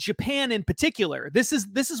look at Japan in particular, this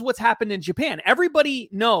is what's happened in Japan. Everybody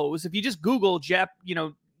knows, if you just Google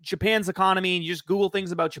Japan's economy and you just Google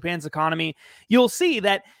things about Japan's economy, you'll see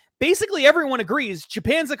that basically everyone agrees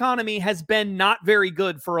Japan's economy has been not very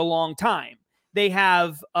good for a long time. They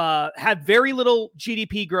have had very little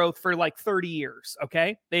GDP growth for like 30 years.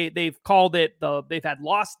 Okay. They've called it they've had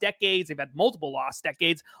lost decades. They've had multiple lost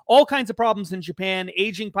decades, all kinds of problems in Japan,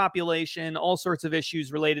 aging population, all sorts of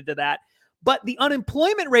issues related to that. But the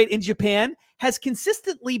unemployment rate in Japan has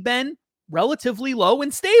consistently been relatively low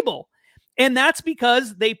and stable. And that's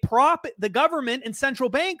because the government and central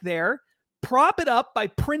bank there prop it up by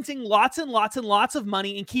printing lots and lots and lots of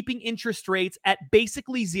money and keeping interest rates at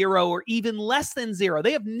basically zero or even less than zero.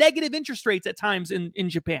 They have negative interest rates at times in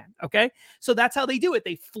Japan. Okay. So that's how they do it.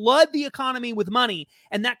 They flood the economy with money,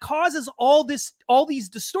 and that causes all these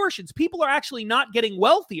distortions. People are actually not getting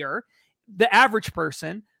wealthier. The average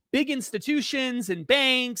person, big institutions and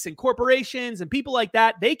banks and corporations and people like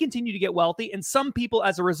that, they continue to get wealthy. And some people,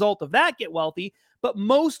 as a result of that, get wealthy. But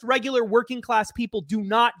most regular working class people do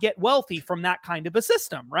not get wealthy from that kind of a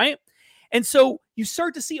system, right? And so you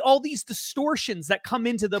start to see all these distortions that come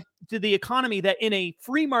into the economy that in a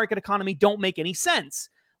free market economy don't make any sense,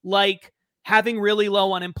 like having really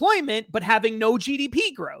low unemployment, but having no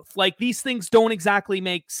GDP growth. Like these things don't exactly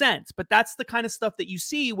make sense, but that's the kind of stuff that you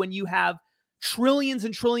see when you have trillions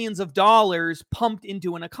and trillions of dollars pumped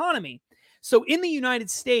into an economy. So in the United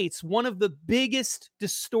States, one of the biggest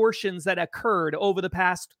distortions that occurred over the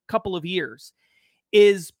past couple of years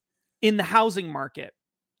is in the housing market.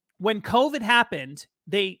 When COVID happened,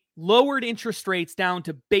 they lowered interest rates down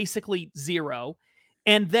to basically zero.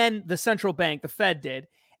 And then the central bank, the Fed did,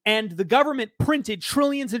 and the government printed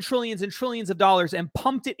trillions and trillions and trillions of dollars and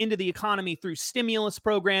pumped it into the economy through stimulus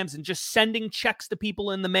programs and just sending checks to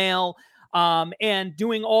people in the mail, and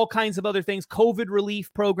doing all kinds of other things, COVID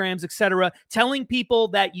relief programs, etc., telling people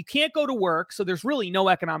that you can't go to work, so there's really no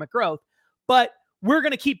economic growth, but we're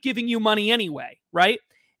going to keep giving you money anyway, right?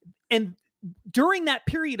 And during that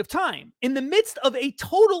period of time, in the midst of a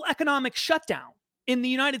total economic shutdown in the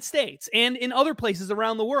United States and in other places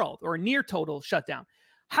around the world, or near total shutdown,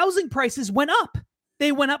 housing prices went up.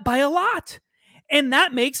 They went up by a lot. And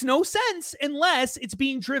that makes no sense unless it's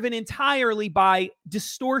being driven entirely by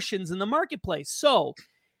distortions in the marketplace. So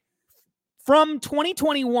from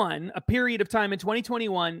 2021, a period of time in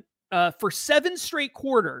 2021, for 7 straight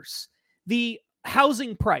quarters, the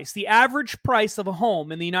housing price, the average price of a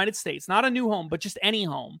home in the United States, not a new home, but just any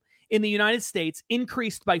home in the United States,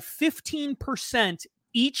 increased by 15%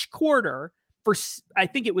 each quarter for, I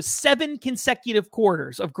think it was 7 consecutive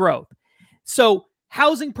quarters of growth. So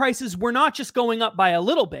housing prices were not just going up by a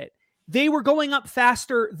little bit. They were going up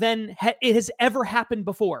faster than it has ever happened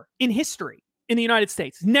before in history in the United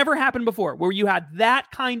States. Never happened before where you had that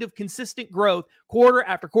kind of consistent growth quarter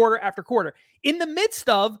after quarter after quarter in the midst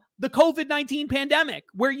of the COVID-19 pandemic,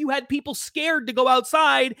 where you had people scared to go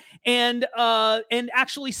outside and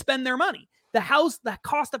actually spend their money. The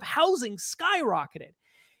cost of housing skyrocketed.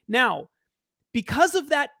 Now, because of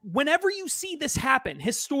that, whenever you see this happen,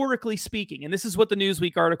 historically speaking, and this is what the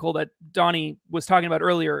Newsweek article that Donnie was talking about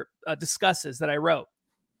earlier discusses that I wrote,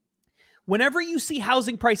 whenever you see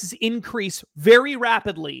housing prices increase very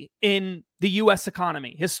rapidly in the U.S.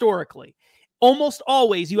 economy, historically, almost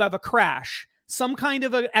always you have a crash, some kind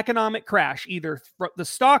of an economic crash, either the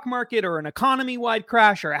stock market or an economy-wide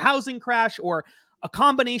crash or a housing crash or a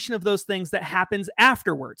combination of those things that happens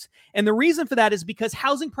afterwards. And the reason for that is because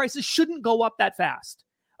housing prices shouldn't go up that fast.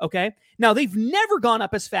 Okay. Now, they've never gone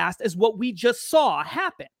up as fast as what we just saw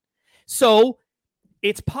happen. So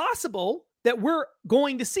it's possible that we're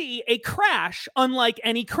going to see a crash unlike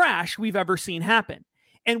any crash we've ever seen happen.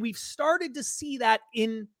 And we've started to see that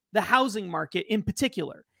in the housing market in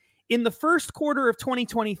particular. In the first quarter of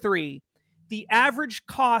 2023, the average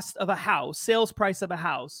cost of a house, sales price of a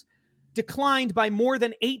house, declined by more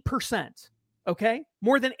than 8%. Okay?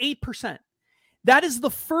 More than 8%. That is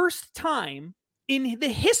the first time in the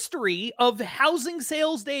history of housing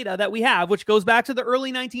sales data that we have, which goes back to the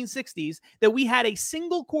early 1960s, that we had a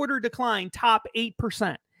single quarter decline top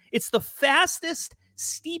 8%. It's the fastest,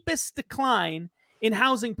 steepest decline in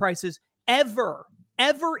housing prices ever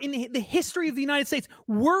in the history of the United States,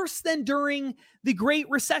 worse than during the Great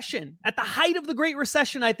Recession. At the height of the Great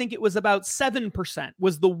Recession, I think it was about 7%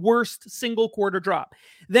 was the worst single quarter drop.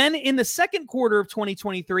 Then in the second quarter of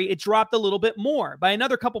 2023, it dropped a little bit more by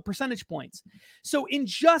another couple percentage points. So in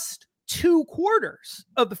just 2 quarters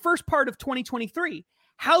of the first part of 2023,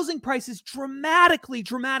 housing prices dramatically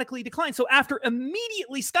declined. So after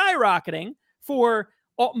immediately skyrocketing for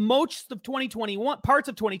most of 2021, parts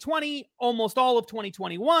of 2020, almost all of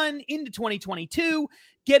 2021, into 2022,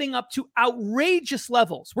 getting up to outrageous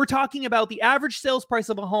levels. We're talking about the average sales price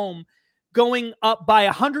of a home going up by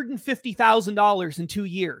 $150,000 in 2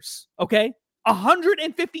 years. Okay?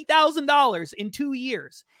 $150,000 in 2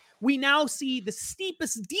 years. We now see the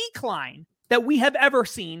steepest decline that we have ever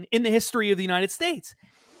seen in the history of the United States.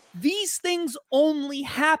 These things only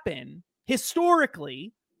happen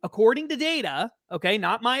historically, according to data, okay,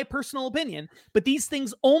 not my personal opinion, but these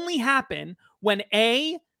things only happen when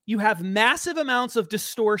A, you have massive amounts of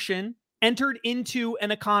distortion entered into an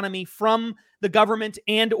economy from the government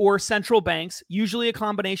and or central banks, usually a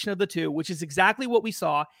combination of the two, which is exactly what we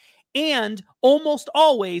saw. And almost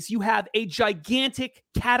always you have a gigantic,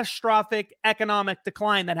 catastrophic economic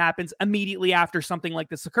decline that happens immediately after something like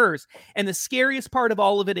this occurs. And the scariest part of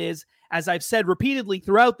all of it is, as I've said repeatedly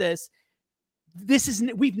throughout this,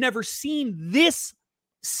 we've never seen this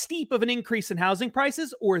steep of an increase in housing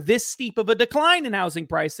prices or this steep of a decline in housing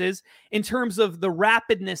prices in terms of the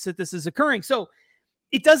rapidness that this is occurring. So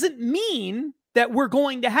it doesn't mean that we're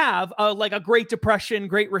going to have like a Great Depression,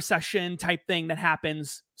 Great Recession type thing that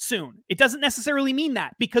happens soon. It doesn't necessarily mean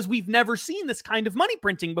that, because we've never seen this kind of money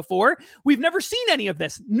printing before. We've never seen any of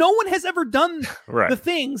this. No one has ever done the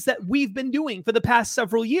things that we've been doing for the past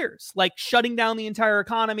several years, like shutting down the entire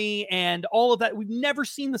economy and all of that. We've never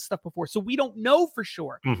seen this stuff before. So we don't know for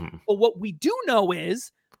sure. But what we do know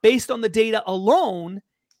is, based on the data alone,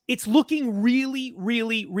 it's looking really,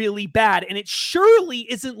 really, really bad. And it surely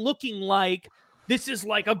isn't looking like this is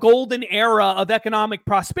like a golden era of economic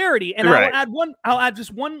prosperity. And I'll add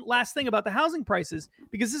just one last thing about the housing prices,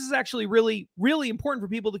 because this is actually really, really important for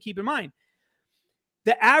people to keep in mind.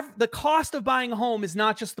 The cost of buying a home is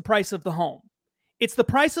not just the price of the home. It's the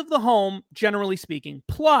price of the home, generally speaking,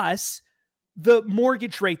 plus the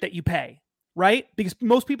mortgage rate that you pay, right? Because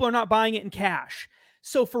most people are not buying it in cash.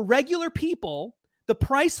 So for regular people, the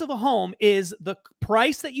price of a home is the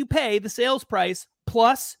price that you pay, the sales price,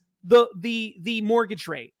 plus the mortgage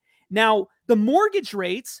rate. Now, the mortgage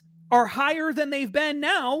rates are higher than they've been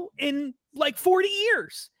now in like 40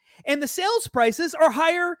 years. And the sales prices are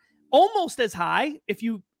higher, almost as high. If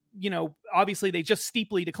you obviously they just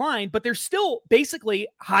steeply declined, but they're still basically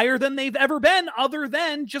higher than they've ever been, other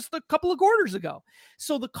than just a couple of quarters ago.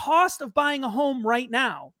 So the cost of buying a home right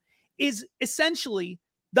now is essentially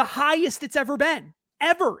the highest it's ever been,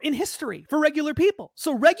 ever in history for regular people.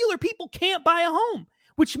 So regular people can't buy a home,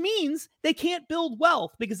 which means they can't build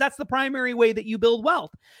wealth, because that's the primary way that you build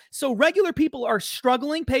wealth. So regular people are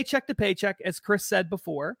struggling paycheck to paycheck, as Chris said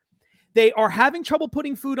before. They are having trouble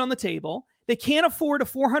putting food on the table. They can't afford a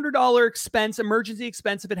 $400 emergency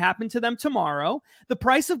expense if it happened to them tomorrow. The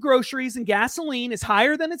price of groceries and gasoline is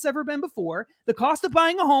higher than it's ever been before. The cost of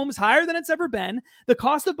buying a home is higher than it's ever been. The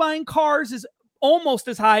cost of buying cars is almost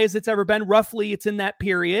as high as it's ever been. Roughly, it's in that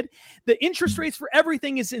period. The interest rates for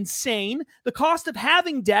everything is insane. The cost of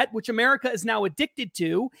having debt, which America is now addicted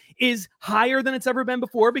to, is higher than it's ever been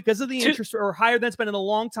before because of the interest, or higher than it's been in a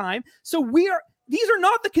long time. So these are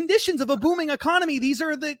not the conditions of a booming economy. These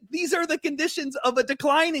are the conditions of a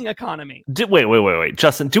declining economy. Wait,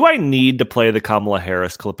 Justin, do I need to play the Kamala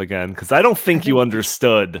Harris clip again? Because I don't think you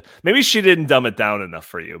understood. Maybe she didn't dumb it down enough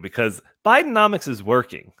for you, because Bidenomics is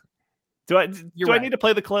working. Do I need to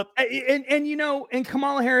play the clip? And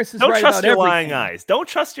Kamala Harris is Don't right trust about your everything. lying eyes. Don't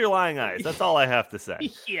trust your lying eyes. That's all I have to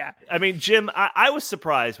say. Yeah. I mean, Jim, I was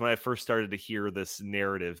surprised when I first started to hear this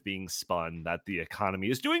narrative being spun that the economy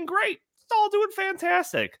is doing great. It's all doing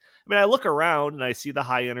fantastic. I mean, I look around and I see the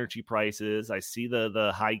high energy prices. I see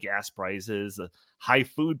the high gas prices, the high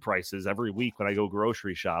food prices every week when I go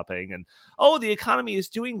grocery shopping. And, the economy is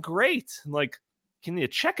doing great. I'm like, can you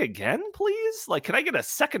check again, please? Like, can I get a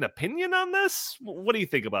second opinion on this? What do you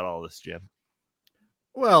think about all this, Jim?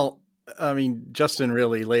 Well, I mean, Justin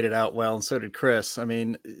really laid it out well, and so did Chris. I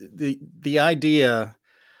mean, the idea,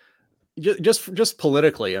 just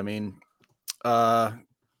politically, I mean,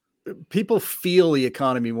 people feel the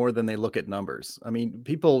economy more than they look at numbers. I mean,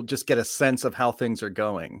 people just get a sense of how things are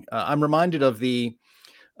going. I'm reminded of the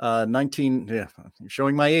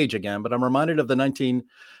showing my age again, but I'm reminded of the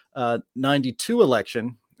 1992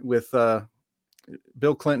 election with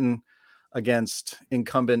Bill Clinton against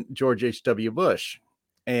incumbent George H.W. Bush.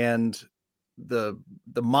 And the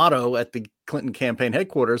motto at the Clinton campaign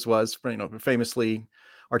headquarters was, famously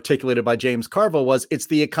articulated by James Carville, was, "It's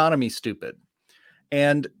the economy, stupid."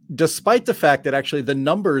 And despite the fact that actually the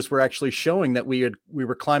numbers were actually showing that we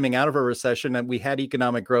were climbing out of a recession and we had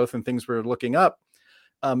economic growth and things were looking up,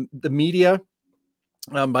 the media,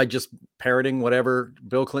 by just parroting whatever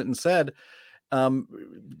Bill Clinton said,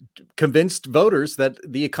 convinced voters that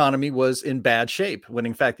the economy was in bad shape, when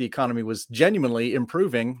in fact the economy was genuinely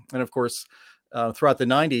improving. And of course, throughout the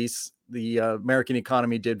 90s, the American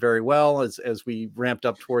economy did very well as we ramped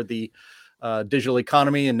up toward the digital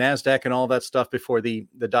economy and NASDAQ and all that stuff before the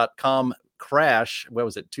 .com crash. What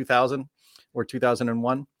was it, 2000 or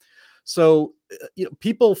 2001? So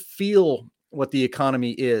people feel what the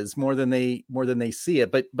economy is more than they see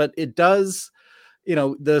it. But it does,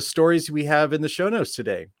 the stories we have in the show notes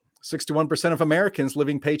today, 61% of Americans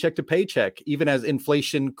living paycheck to paycheck, even as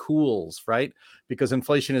inflation cools, right? Because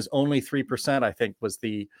inflation is only 3%, I think was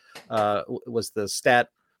the stat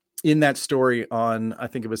in that story on, I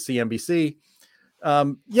think it was CNBC.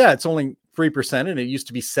 It's only 3%, and it used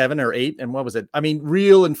to be 7 or 8. And what was it? I mean,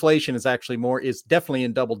 real inflation is definitely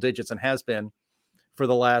in double digits and has been for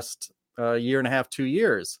the last year and a half, 2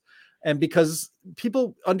 years. And because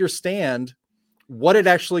people understand what it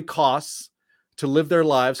actually costs to live their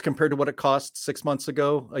lives compared to what it cost 6 months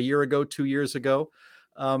ago, a year ago, 2 years ago.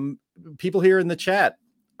 People here in the chat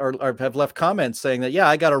have left comments saying that,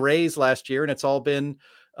 I got a raise last year and it's all been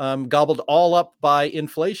gobbled all up by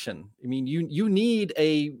inflation. I mean, you need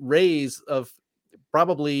a raise of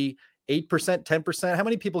probably 8%, 10%. How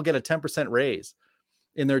many people get a 10% raise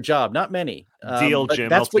in their job? Not many. Deal, But Jim.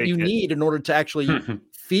 that's I'll what you take it. need in order to actually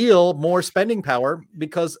feel more spending power,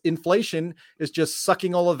 because inflation is just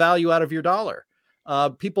sucking all the value out of your dollar.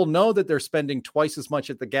 People know that they're spending twice as much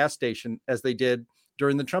at the gas station as they did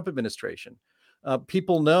during the Trump administration.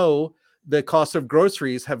 People know the cost of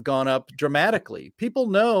groceries have gone up dramatically. People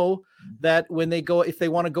know that when they go, if they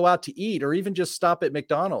want to go out to eat or even just stop at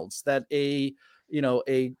McDonald's, that a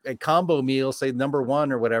combo meal, say number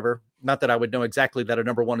one or whatever, not that I would know exactly that a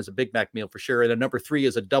number one is a Big Mac meal for sure, and a number three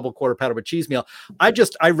is a double quarter pounder with cheese meal. I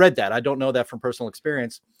read that. I don't know that from personal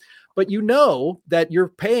experience, but you know that you're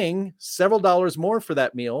paying several dollars more for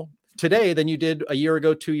that meal today than you did a year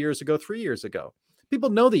ago, 2 years ago, 3 years ago. People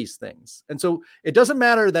know these things. And so it doesn't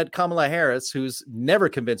matter that Kamala Harris, who's never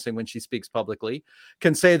convincing when she speaks publicly,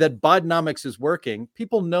 can say that Bidenomics is working.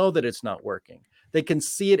 People know that it's not working. They can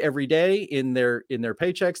see it every day in their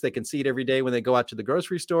paychecks. They can see it every day when they go out to the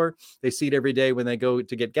grocery store. They see it every day when they go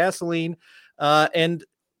to get gasoline. And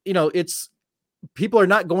it's people are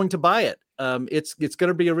not going to buy it. It's going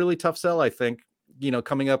to be a really tough sell, I think,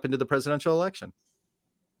 coming up into the presidential election.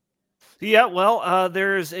 Yeah, well,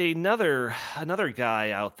 there's another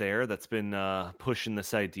guy out there that's been pushing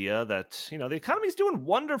this idea that the economy's doing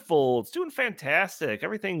wonderful, it's doing fantastic,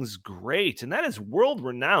 everything's great, and that is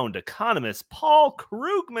world-renowned economist Paul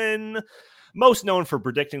Krugman, most known for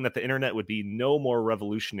predicting that the internet would be no more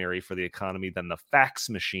revolutionary for the economy than the fax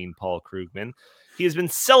machine. Paul Krugman. He has been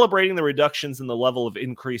celebrating the reductions in the level of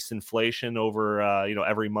increased inflation over,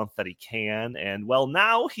 every month that he can. And well,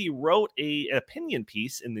 now he wrote an opinion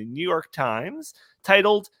piece in the New York Times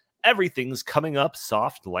titled "Everything's Coming Up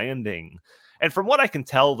Soft Landing." And from what I can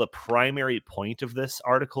tell, the primary point of this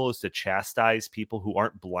article is to chastise people who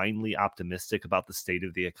aren't blindly optimistic about the state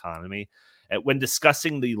of the economy. When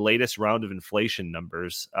discussing the latest round of inflation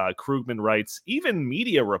numbers, Krugman writes, even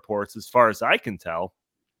media reports, as far as I can tell,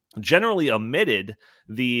 generally omitted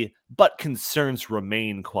the "but concerns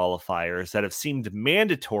remain" qualifiers that have seemed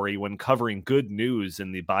mandatory when covering good news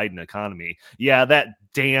in the Biden economy. Yeah, that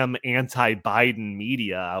damn anti-Biden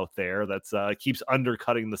media out there that's keeps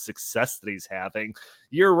undercutting the success that he's having.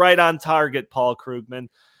 You're right on target, Paul Krugman.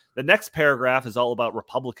 The next paragraph is all about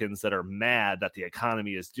Republicans that are mad that the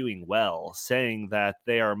economy is doing well, saying that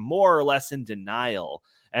they are more or less in denial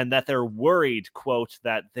and that they're worried, quote,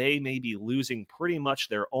 that they may be losing pretty much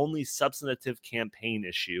their only substantive campaign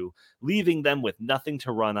issue, leaving them with nothing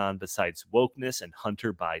to run on besides wokeness and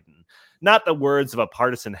Hunter Biden. Not the words of a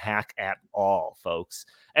partisan hack at all, folks.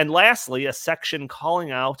 And lastly, a section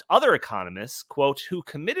calling out other economists, quote, who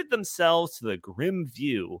committed themselves to the grim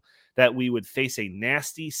view that we would face a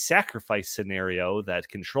nasty sacrifice scenario that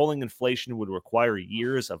controlling inflation would require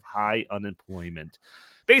years of high unemployment.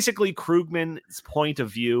 Basically, Krugman's point of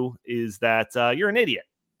view is that you're an idiot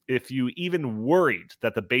if you even worried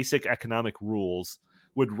that the basic economic rules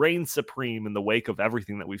would reign supreme in the wake of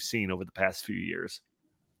everything that we've seen over the past few years.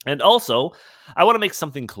 And also, I want to make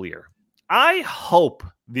something clear. I hope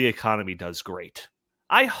the economy does great.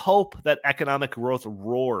 I hope that economic growth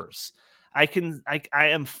roars. I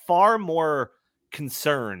am far more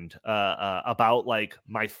concerned about like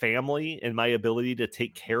my family and my ability to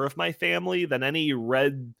take care of my family than any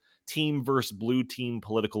red team versus blue team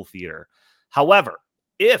political theater. However,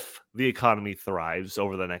 if the economy thrives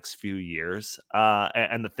over the next few years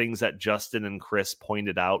and the things that Justin and Chris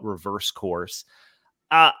pointed out reverse course,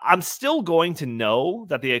 I'm still going to know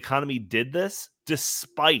that the economy did this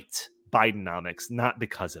despite Bidenomics, not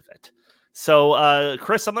because of it. So,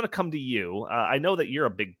 Chris, I'm going to come to you. I know that you're a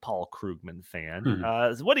big Paul Krugman fan.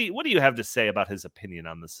 Mm-hmm. What do you have to say about his opinion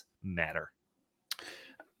on this matter?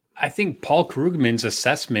 I think Paul Krugman's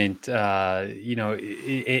assessment,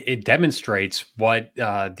 it demonstrates what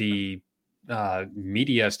the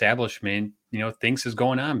media establishment, thinks is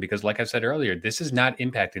going on. Because, like I said earlier, this is not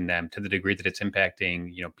impacting them to the degree that it's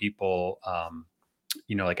impacting, people,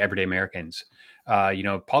 like everyday Americans.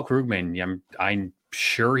 Paul Krugman, I'm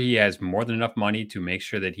sure he has more than enough money to make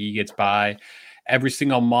sure that he gets by every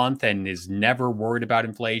single month and is never worried about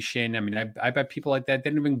inflation. I mean, I bet people like that, they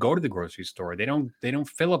don't even go to the grocery store. They don't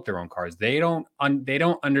fill up their own cars. They don't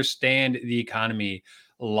understand the economy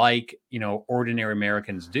like, ordinary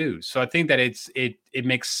Americans do. So I think that it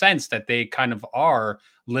makes sense that they kind of are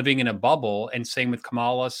living in a bubble. And same with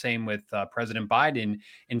Kamala, same with President Biden,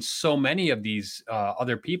 and so many of these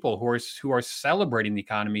other people who are celebrating the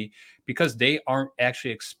economy because they aren't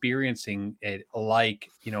actually experiencing it like,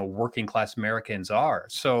 working class Americans are.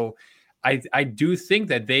 So I do think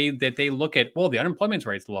that they look at, well, the unemployment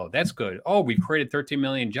rate's low. That's good. Oh, we've created 13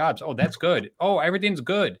 million jobs. Oh, that's good. Oh, everything's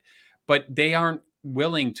good. But they aren't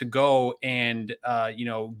willing to go and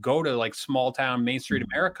go to like small town Main Street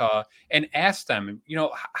America and ask them,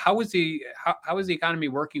 how is the economy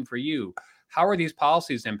working for you? How are these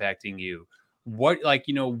policies impacting you? What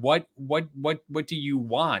do you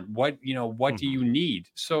want? What do you need?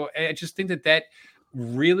 So I just think that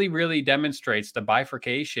really, really demonstrates the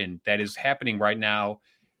bifurcation that is happening right now.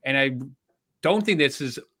 And I don't think this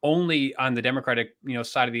is only on the Democratic,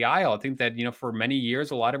 side of the aisle. I think that, for many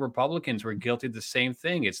years, a lot of Republicans were guilty of the same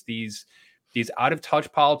thing. It's these out of touch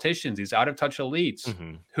politicians, these out of touch elites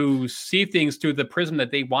who see things through the prism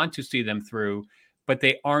that they want to see them through, but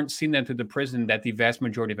they aren't seeing them through the prism that the vast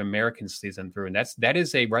majority of Americans sees them through. And that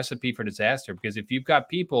is a recipe for disaster, because if you've got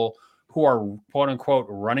people who are quote unquote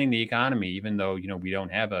running the economy, even though, we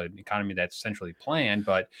don't have an economy that's centrally planned,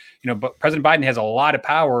 but President Biden has a lot of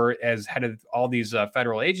power as head of all these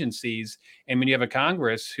federal agencies. And when you have a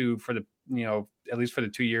Congress who, for the, at least for the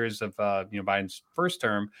 2 years of, Biden's first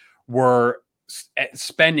term, were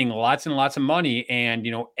spending lots and lots of money and,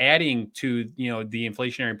 adding to, the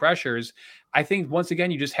inflationary pressures, I think once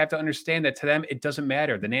again, you just have to understand that to them, it doesn't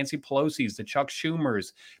matter. The Nancy Pelosi's, the Chuck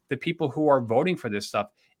Schumers, the people who are voting for this stuff,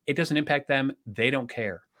 it doesn't impact them. They don't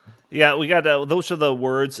care. Yeah, we got those are the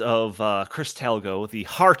words of Chris Talgo, the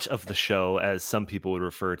heart of the show, as some people would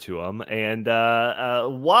refer to him. And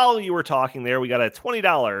while you were talking there, we got a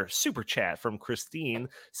 $20 super chat from Christine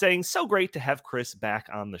saying, "So great to have Chris back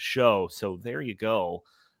on the show." So there you go.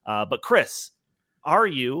 But Chris, are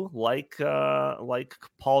you like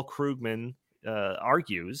Paul Krugman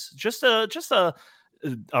argues, just a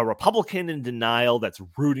Republican in denial that's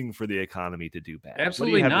rooting for the economy to do bad?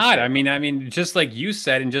 Absolutely not. I mean, just like you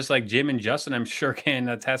said, and just like Jim and Justin, I'm sure can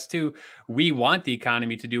attest to, we want the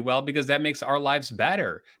economy to do well because that makes our lives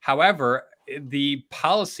better. However, the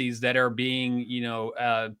policies that are being,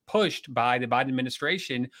 pushed by the Biden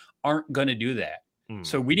administration aren't going to do that.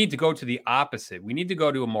 So we need to go to the opposite. We need to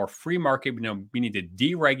go to a more free market. We need to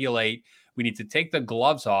deregulate. We need to take the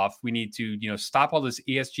gloves off. We need to, stop all this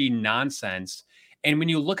ESG nonsense. And when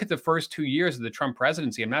you look at the first 2 years of the Trump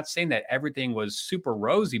presidency, I'm not saying that everything was super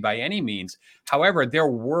rosy by any means. However, there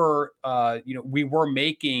were, we were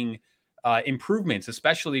making improvements,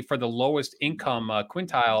 especially for the lowest income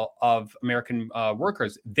quintile of American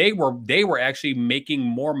workers. They were actually making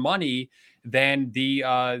more money than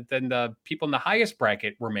the people in the highest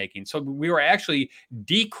bracket were making. So we were actually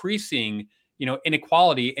decreasing,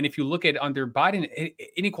 inequality. And if you look at under Biden,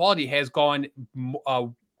 inequality has gone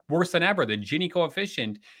worse than ever. The Gini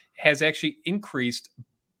coefficient has actually increased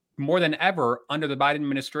more than ever under the Biden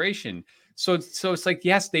administration. So it's like,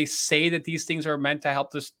 yes, they say that these things are meant to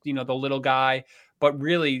help this, the little guy, but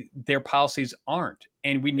really their policies aren't.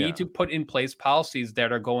 And we need to put in place policies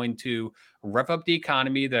that are going to rev up the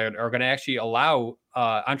economy, that are going to actually allow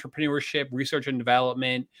entrepreneurship, research and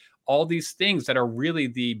development, all these things that are really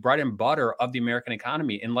the bread and butter of the American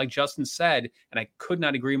economy. And like Justin said, and I could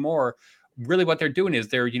not agree more, really what they're doing is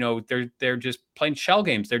they're just playing shell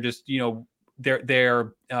games. They're just,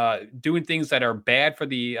 they're doing things that are bad for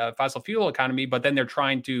the fossil fuel economy, but then they're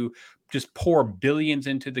trying to just pour billions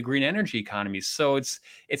into the green energy economy. So it's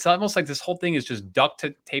almost like this whole thing is just duct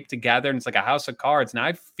taped together, and it's like a house of cards. And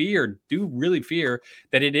I do really fear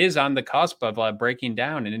that it is on the cusp of breaking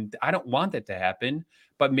down. And I don't want that to happen,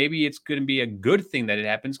 but maybe it's going to be a good thing that it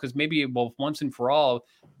happens, because maybe it will once and for all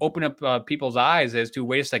open up people's eyes as to,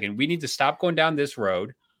 wait a second, we need to stop going down this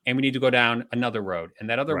road and we need to go down another road. And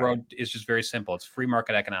that other road is just very simple. It's free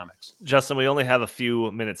market economics. Justin, we only have a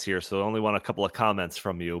few minutes here, so I only want a couple of comments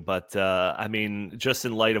from you. But I mean, just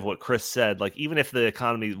in light of what Chris said, like, even if the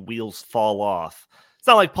economy wheels fall off, it's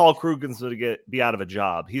not like Paul Krugman's going to be out of a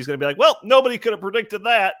job. He's going to be like, well, nobody could have predicted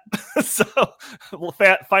that. So,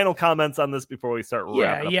 final comments on this before we start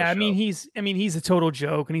wrapping up the show. I mean, he's a total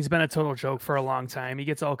joke, and he's been a total joke for a long time. He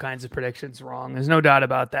gets all kinds of predictions wrong. There's no doubt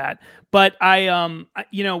about that. But one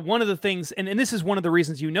of the things, and this is one of the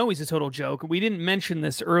reasons he's a total joke. We didn't mention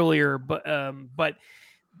this earlier, but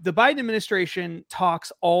the Biden administration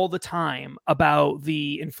talks all the time about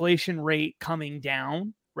the inflation rate coming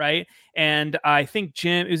down. Right. And I think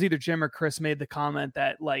it was either Jim or Chris made the comment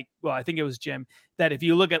that, I think it was Jim, that if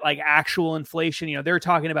you look at actual inflation, they're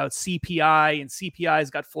talking about CPI, and CPI's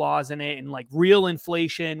got flaws in it. And real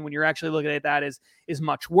inflation, when you're actually looking at that, is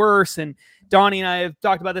much worse. And Donnie and I have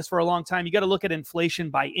talked about this for a long time. You got to look at inflation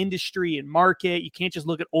by industry and market. You can't just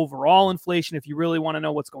look at overall inflation if you really want to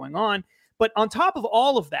know what's going on. But on top of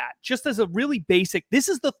all of that, just as a really basic, this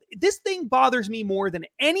thing bothers me more than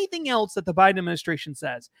anything else that the Biden administration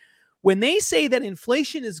says. When they say that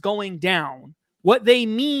inflation is going down, what they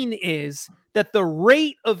mean is that the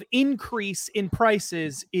rate of increase in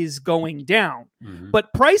prices is going down,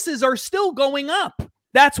 but prices are still going up.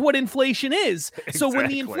 That's what inflation is. So when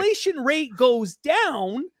the inflation rate goes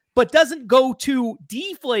down, but doesn't go to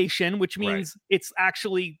deflation, which means it's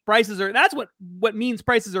actually prices are, that's what means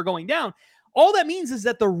prices are going down. All that means is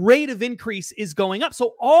that the rate of increase is going up.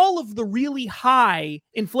 So all of the really high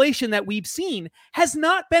inflation that we've seen has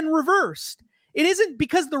not been reversed. It isn't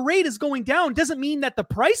because the rate is going down, doesn't mean that the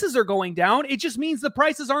prices are going down. It just means the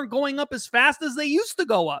prices aren't going up as fast as they used to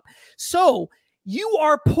go up. So you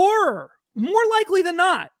are poorer, more likely than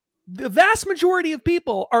not. The vast majority of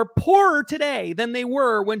people are poorer today than they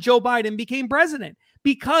were when Joe Biden became president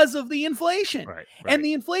because of the inflation. And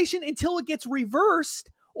the inflation, until it gets reversed,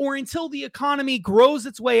 or until the economy grows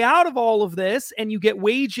its way out of all of this and you get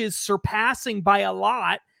wages surpassing by a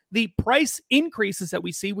lot the price increases that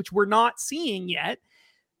we see, which we're not seeing yet,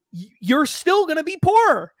 you're still going to be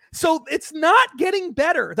poorer. So it's not getting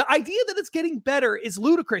better. The idea that it's getting better is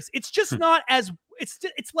ludicrous. It's just not as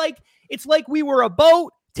it's like we were a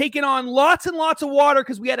boat taking on lots and lots of water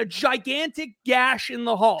because we had a gigantic gash in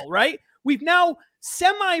the hull, right? We've now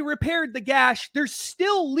semi-repaired the gash. There's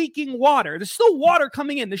still leaking water. There's still water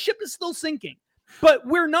coming in. The ship is still sinking. But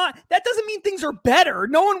we're not, that doesn't mean things are better.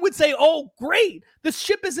 No one would say, oh, great, the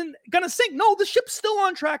ship isn't going to sink. No, the ship's still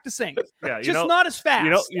on track to sink. Yeah, just not as fast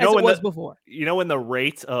as it was before. You know, when the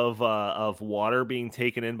rate of water being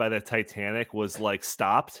taken in by the Titanic was like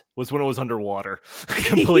stopped, was when it was underwater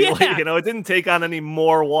completely. You know, it didn't take on any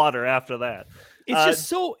more water after that. It's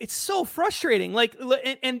just it's so frustrating. Like,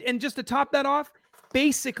 and just to top that off,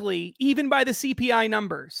 basically, even by the CPI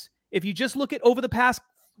numbers, if you just look at over the past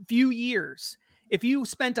few years, if you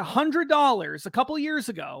spent $100 a couple years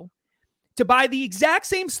ago to buy the exact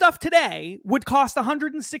same stuff today, would cost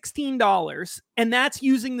 $116, and that's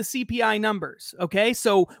using the CPI numbers. Okay,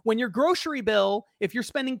 so when your grocery bill, if you're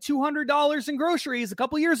spending $200 in groceries a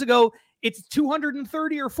couple years ago, it's $230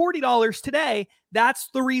 or $40 today. That's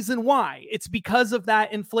the reason why. It's because of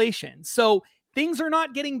that inflation. So things are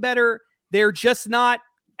not getting better. They're just not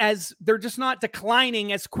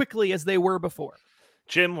declining as quickly as they were before.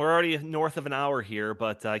 Jim, we're already north of an hour here,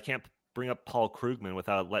 but I can't bring up Paul Krugman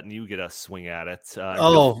without letting you get a swing at it.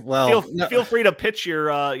 Feel free to pitch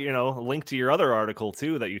your link to your other article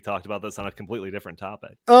too that you talked about this on a completely different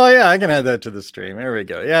topic. Oh yeah, I can add that to the stream. There we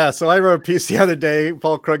go. Yeah, so I wrote a piece the other day.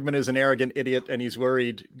 Paul Krugman is an arrogant idiot and he's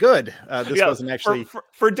worried. Good. This wasn't actually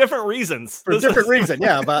for different reasons. For different reason,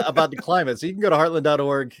 yeah, about the climate. So you can go to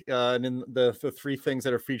heartland.org and in the three things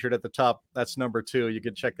that are featured at the top, that's number 2. You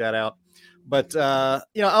can check that out. But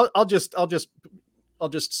I'll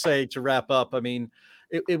just say to wrap up, I mean,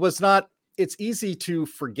 it's easy to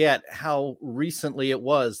forget how recently it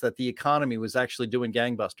was that the economy was actually doing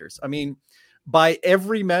gangbusters. I mean, by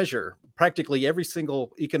every measure, practically every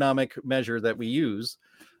single economic measure that we use,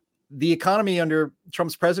 the economy under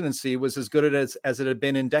Trump's presidency was as good as it had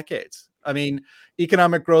been in decades. I mean,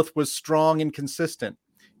 economic growth was strong and consistent.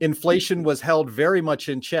 Inflation was held very much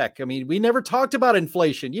in check. I mean, we never talked about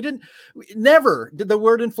inflation. Never did the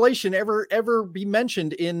word inflation ever be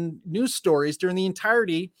mentioned in news stories during the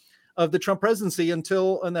entirety of the Trump presidency and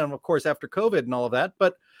then, of course, after COVID and all of that.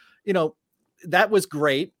 But, that was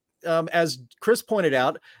great. As Chris pointed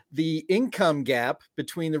out, the income gap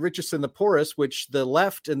between the richest and the poorest, which the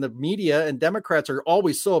left and the media and Democrats are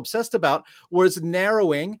always so obsessed about, was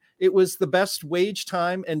narrowing. It was the best wage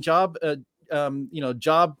time and job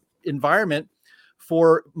environment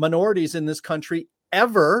for minorities in this country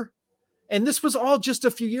ever. And this was all just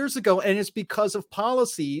a few years ago. And it's because of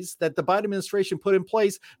policies that the Biden administration put in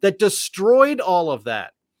place that destroyed all of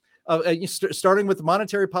that. Starting with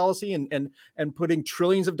monetary policy and putting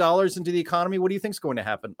trillions of dollars into the economy. What do you think is going to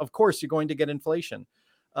happen? Of course, you're going to get inflation.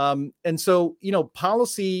 And so,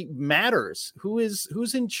 policy matters.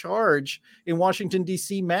 Who's in charge in Washington,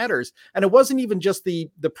 D.C. matters. And it wasn't even just the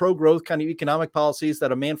pro-growth kind of economic policies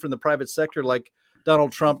that a man from the private sector like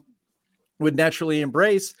Donald Trump would naturally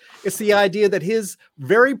embrace. It's the idea that his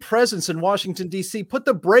very presence in Washington, D.C. put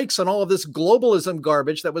the brakes on all of this globalism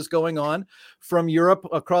garbage that was going on from Europe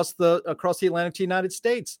across the Atlantic to the United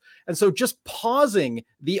States. And so just pausing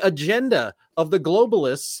the agenda of the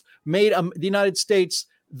globalists made the United States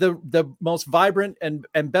the most vibrant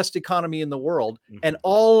and best economy in the world. Mm-hmm. And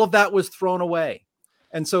all of that was thrown away.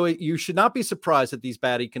 And so you should not be surprised at these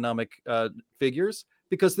bad economic figures,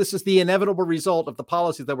 because this is the inevitable result of the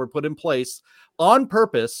policies that were put in place on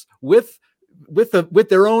purpose with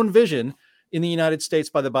their own vision in the United States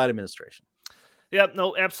by the Biden administration. Yep,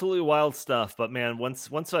 no, absolutely wild stuff. But man, once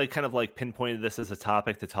I kind of like pinpointed this as a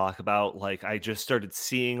topic to talk about, like I just started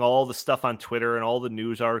seeing all the stuff on Twitter and all the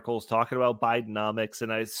news articles talking about Bidenomics,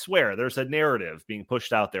 and I swear there's a narrative being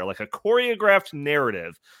pushed out there, like a choreographed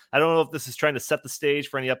narrative. I don't know if this is trying to set the stage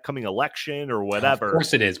for any upcoming election or whatever. Of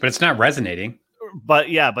course it is, but it's not resonating. But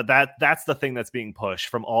yeah, but that's the thing that's being pushed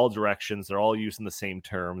from all directions. They're all using the same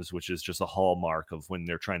terms, which is just a hallmark of when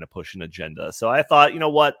they're trying to push an agenda. So I thought, you know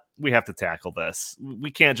what, we have to tackle this.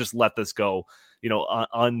 We can't just let this go,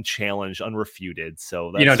 unchallenged, unrefuted.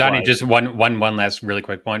 So that's Donnie, just one last really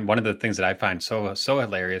quick point. One of the things that I find so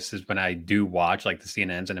hilarious is when I do watch like the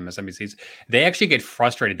CNNs and MSNBCs, they actually get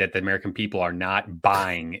frustrated that the American people are not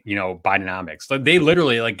buying, Bidenomics. Like, they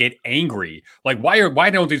literally like get angry. Like,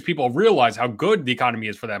 why don't these people realize how good the economy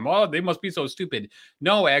is for them? Oh, they must be so stupid.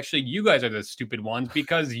 No, actually, you guys are the stupid ones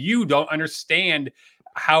because you don't understand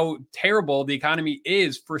how terrible the economy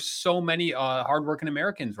is for so many hardworking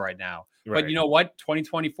Americans right now. Right. But you know what?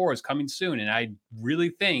 2024 is coming soon. And I really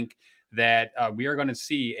think that we are going to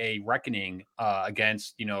see a reckoning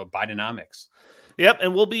against, Bidenomics. Yep,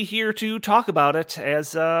 and we'll be here to talk about it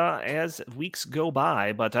as weeks go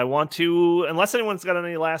by. But I want to, unless anyone's got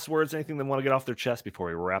any last words, anything they want to get off their chest before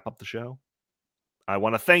we wrap up the show, I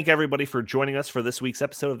want to thank everybody for joining us for this week's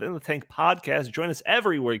episode of the In the Tank podcast. Join us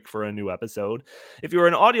every week for a new episode. If you're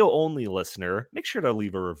an audio-only listener, make sure to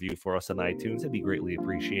leave a review for us on iTunes. It'd be greatly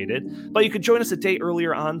appreciated. But you could join us a day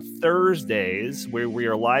earlier on Thursdays, where we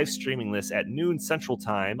are live streaming this at noon Central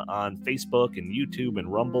Time on Facebook and YouTube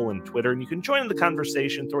and Rumble and Twitter. And you can join in the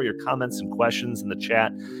conversation, throw your comments and questions in the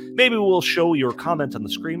chat. Maybe we'll show your comment on the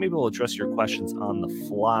screen. Maybe we'll address your questions on the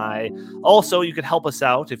fly. Also, you could help us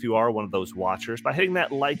out if you are one of those watchers by hitting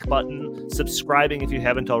that like button, subscribing if you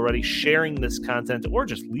haven't already, sharing this content, or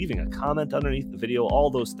just leaving a comment underneath the video.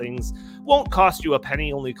 All those things won't cost you a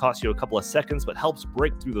penny, only cost you a couple of seconds, but helps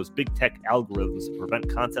break through those big tech algorithms and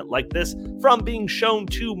prevent content like this from being shown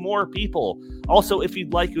to more people. Also, if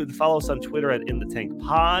you'd like, you can follow us on Twitter at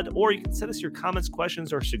InTheTankPod, or you can send us your comments,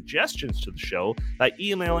 questions, or suggestions to the show by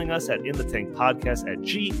emailing us at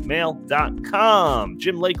inthethankpodcast@gmail.com.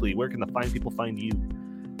 Jim Lakely, where can the fine people find you?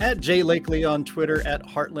 At Jay Lakely on Twitter, at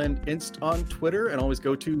Heartland Inst on Twitter, and always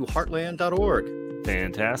go to heartland.org.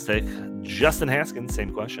 Fantastic. Justin Haskins,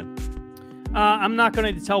 same question. I'm not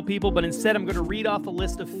going to tell people, but instead I'm going to read off a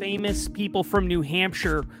list of famous people from New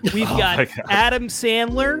Hampshire. We've got Adam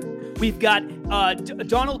Sandler. We've got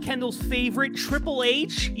Donald Kendall's favorite, Triple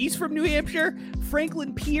H. He's from New Hampshire.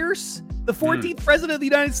 Franklin Pierce, the 14th president of the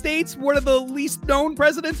United States, one of the least known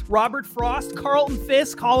presidents. Robert Frost, Carlton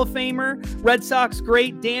Fisk, Hall of Famer, Red Sox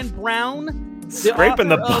great, Dan Brown. Scraping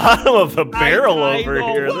the bottom of the barrel over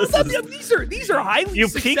here. Well, these are highly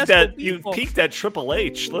successful people. You peaked at Triple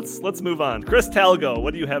H. Let's move on. Chris Talgo,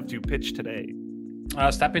 what do you have to pitch today?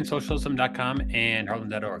 StopInSocialism.com and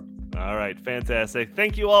Heartland.org. All right, fantastic.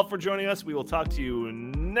 Thank you all for joining us. We will talk to you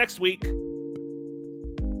next week.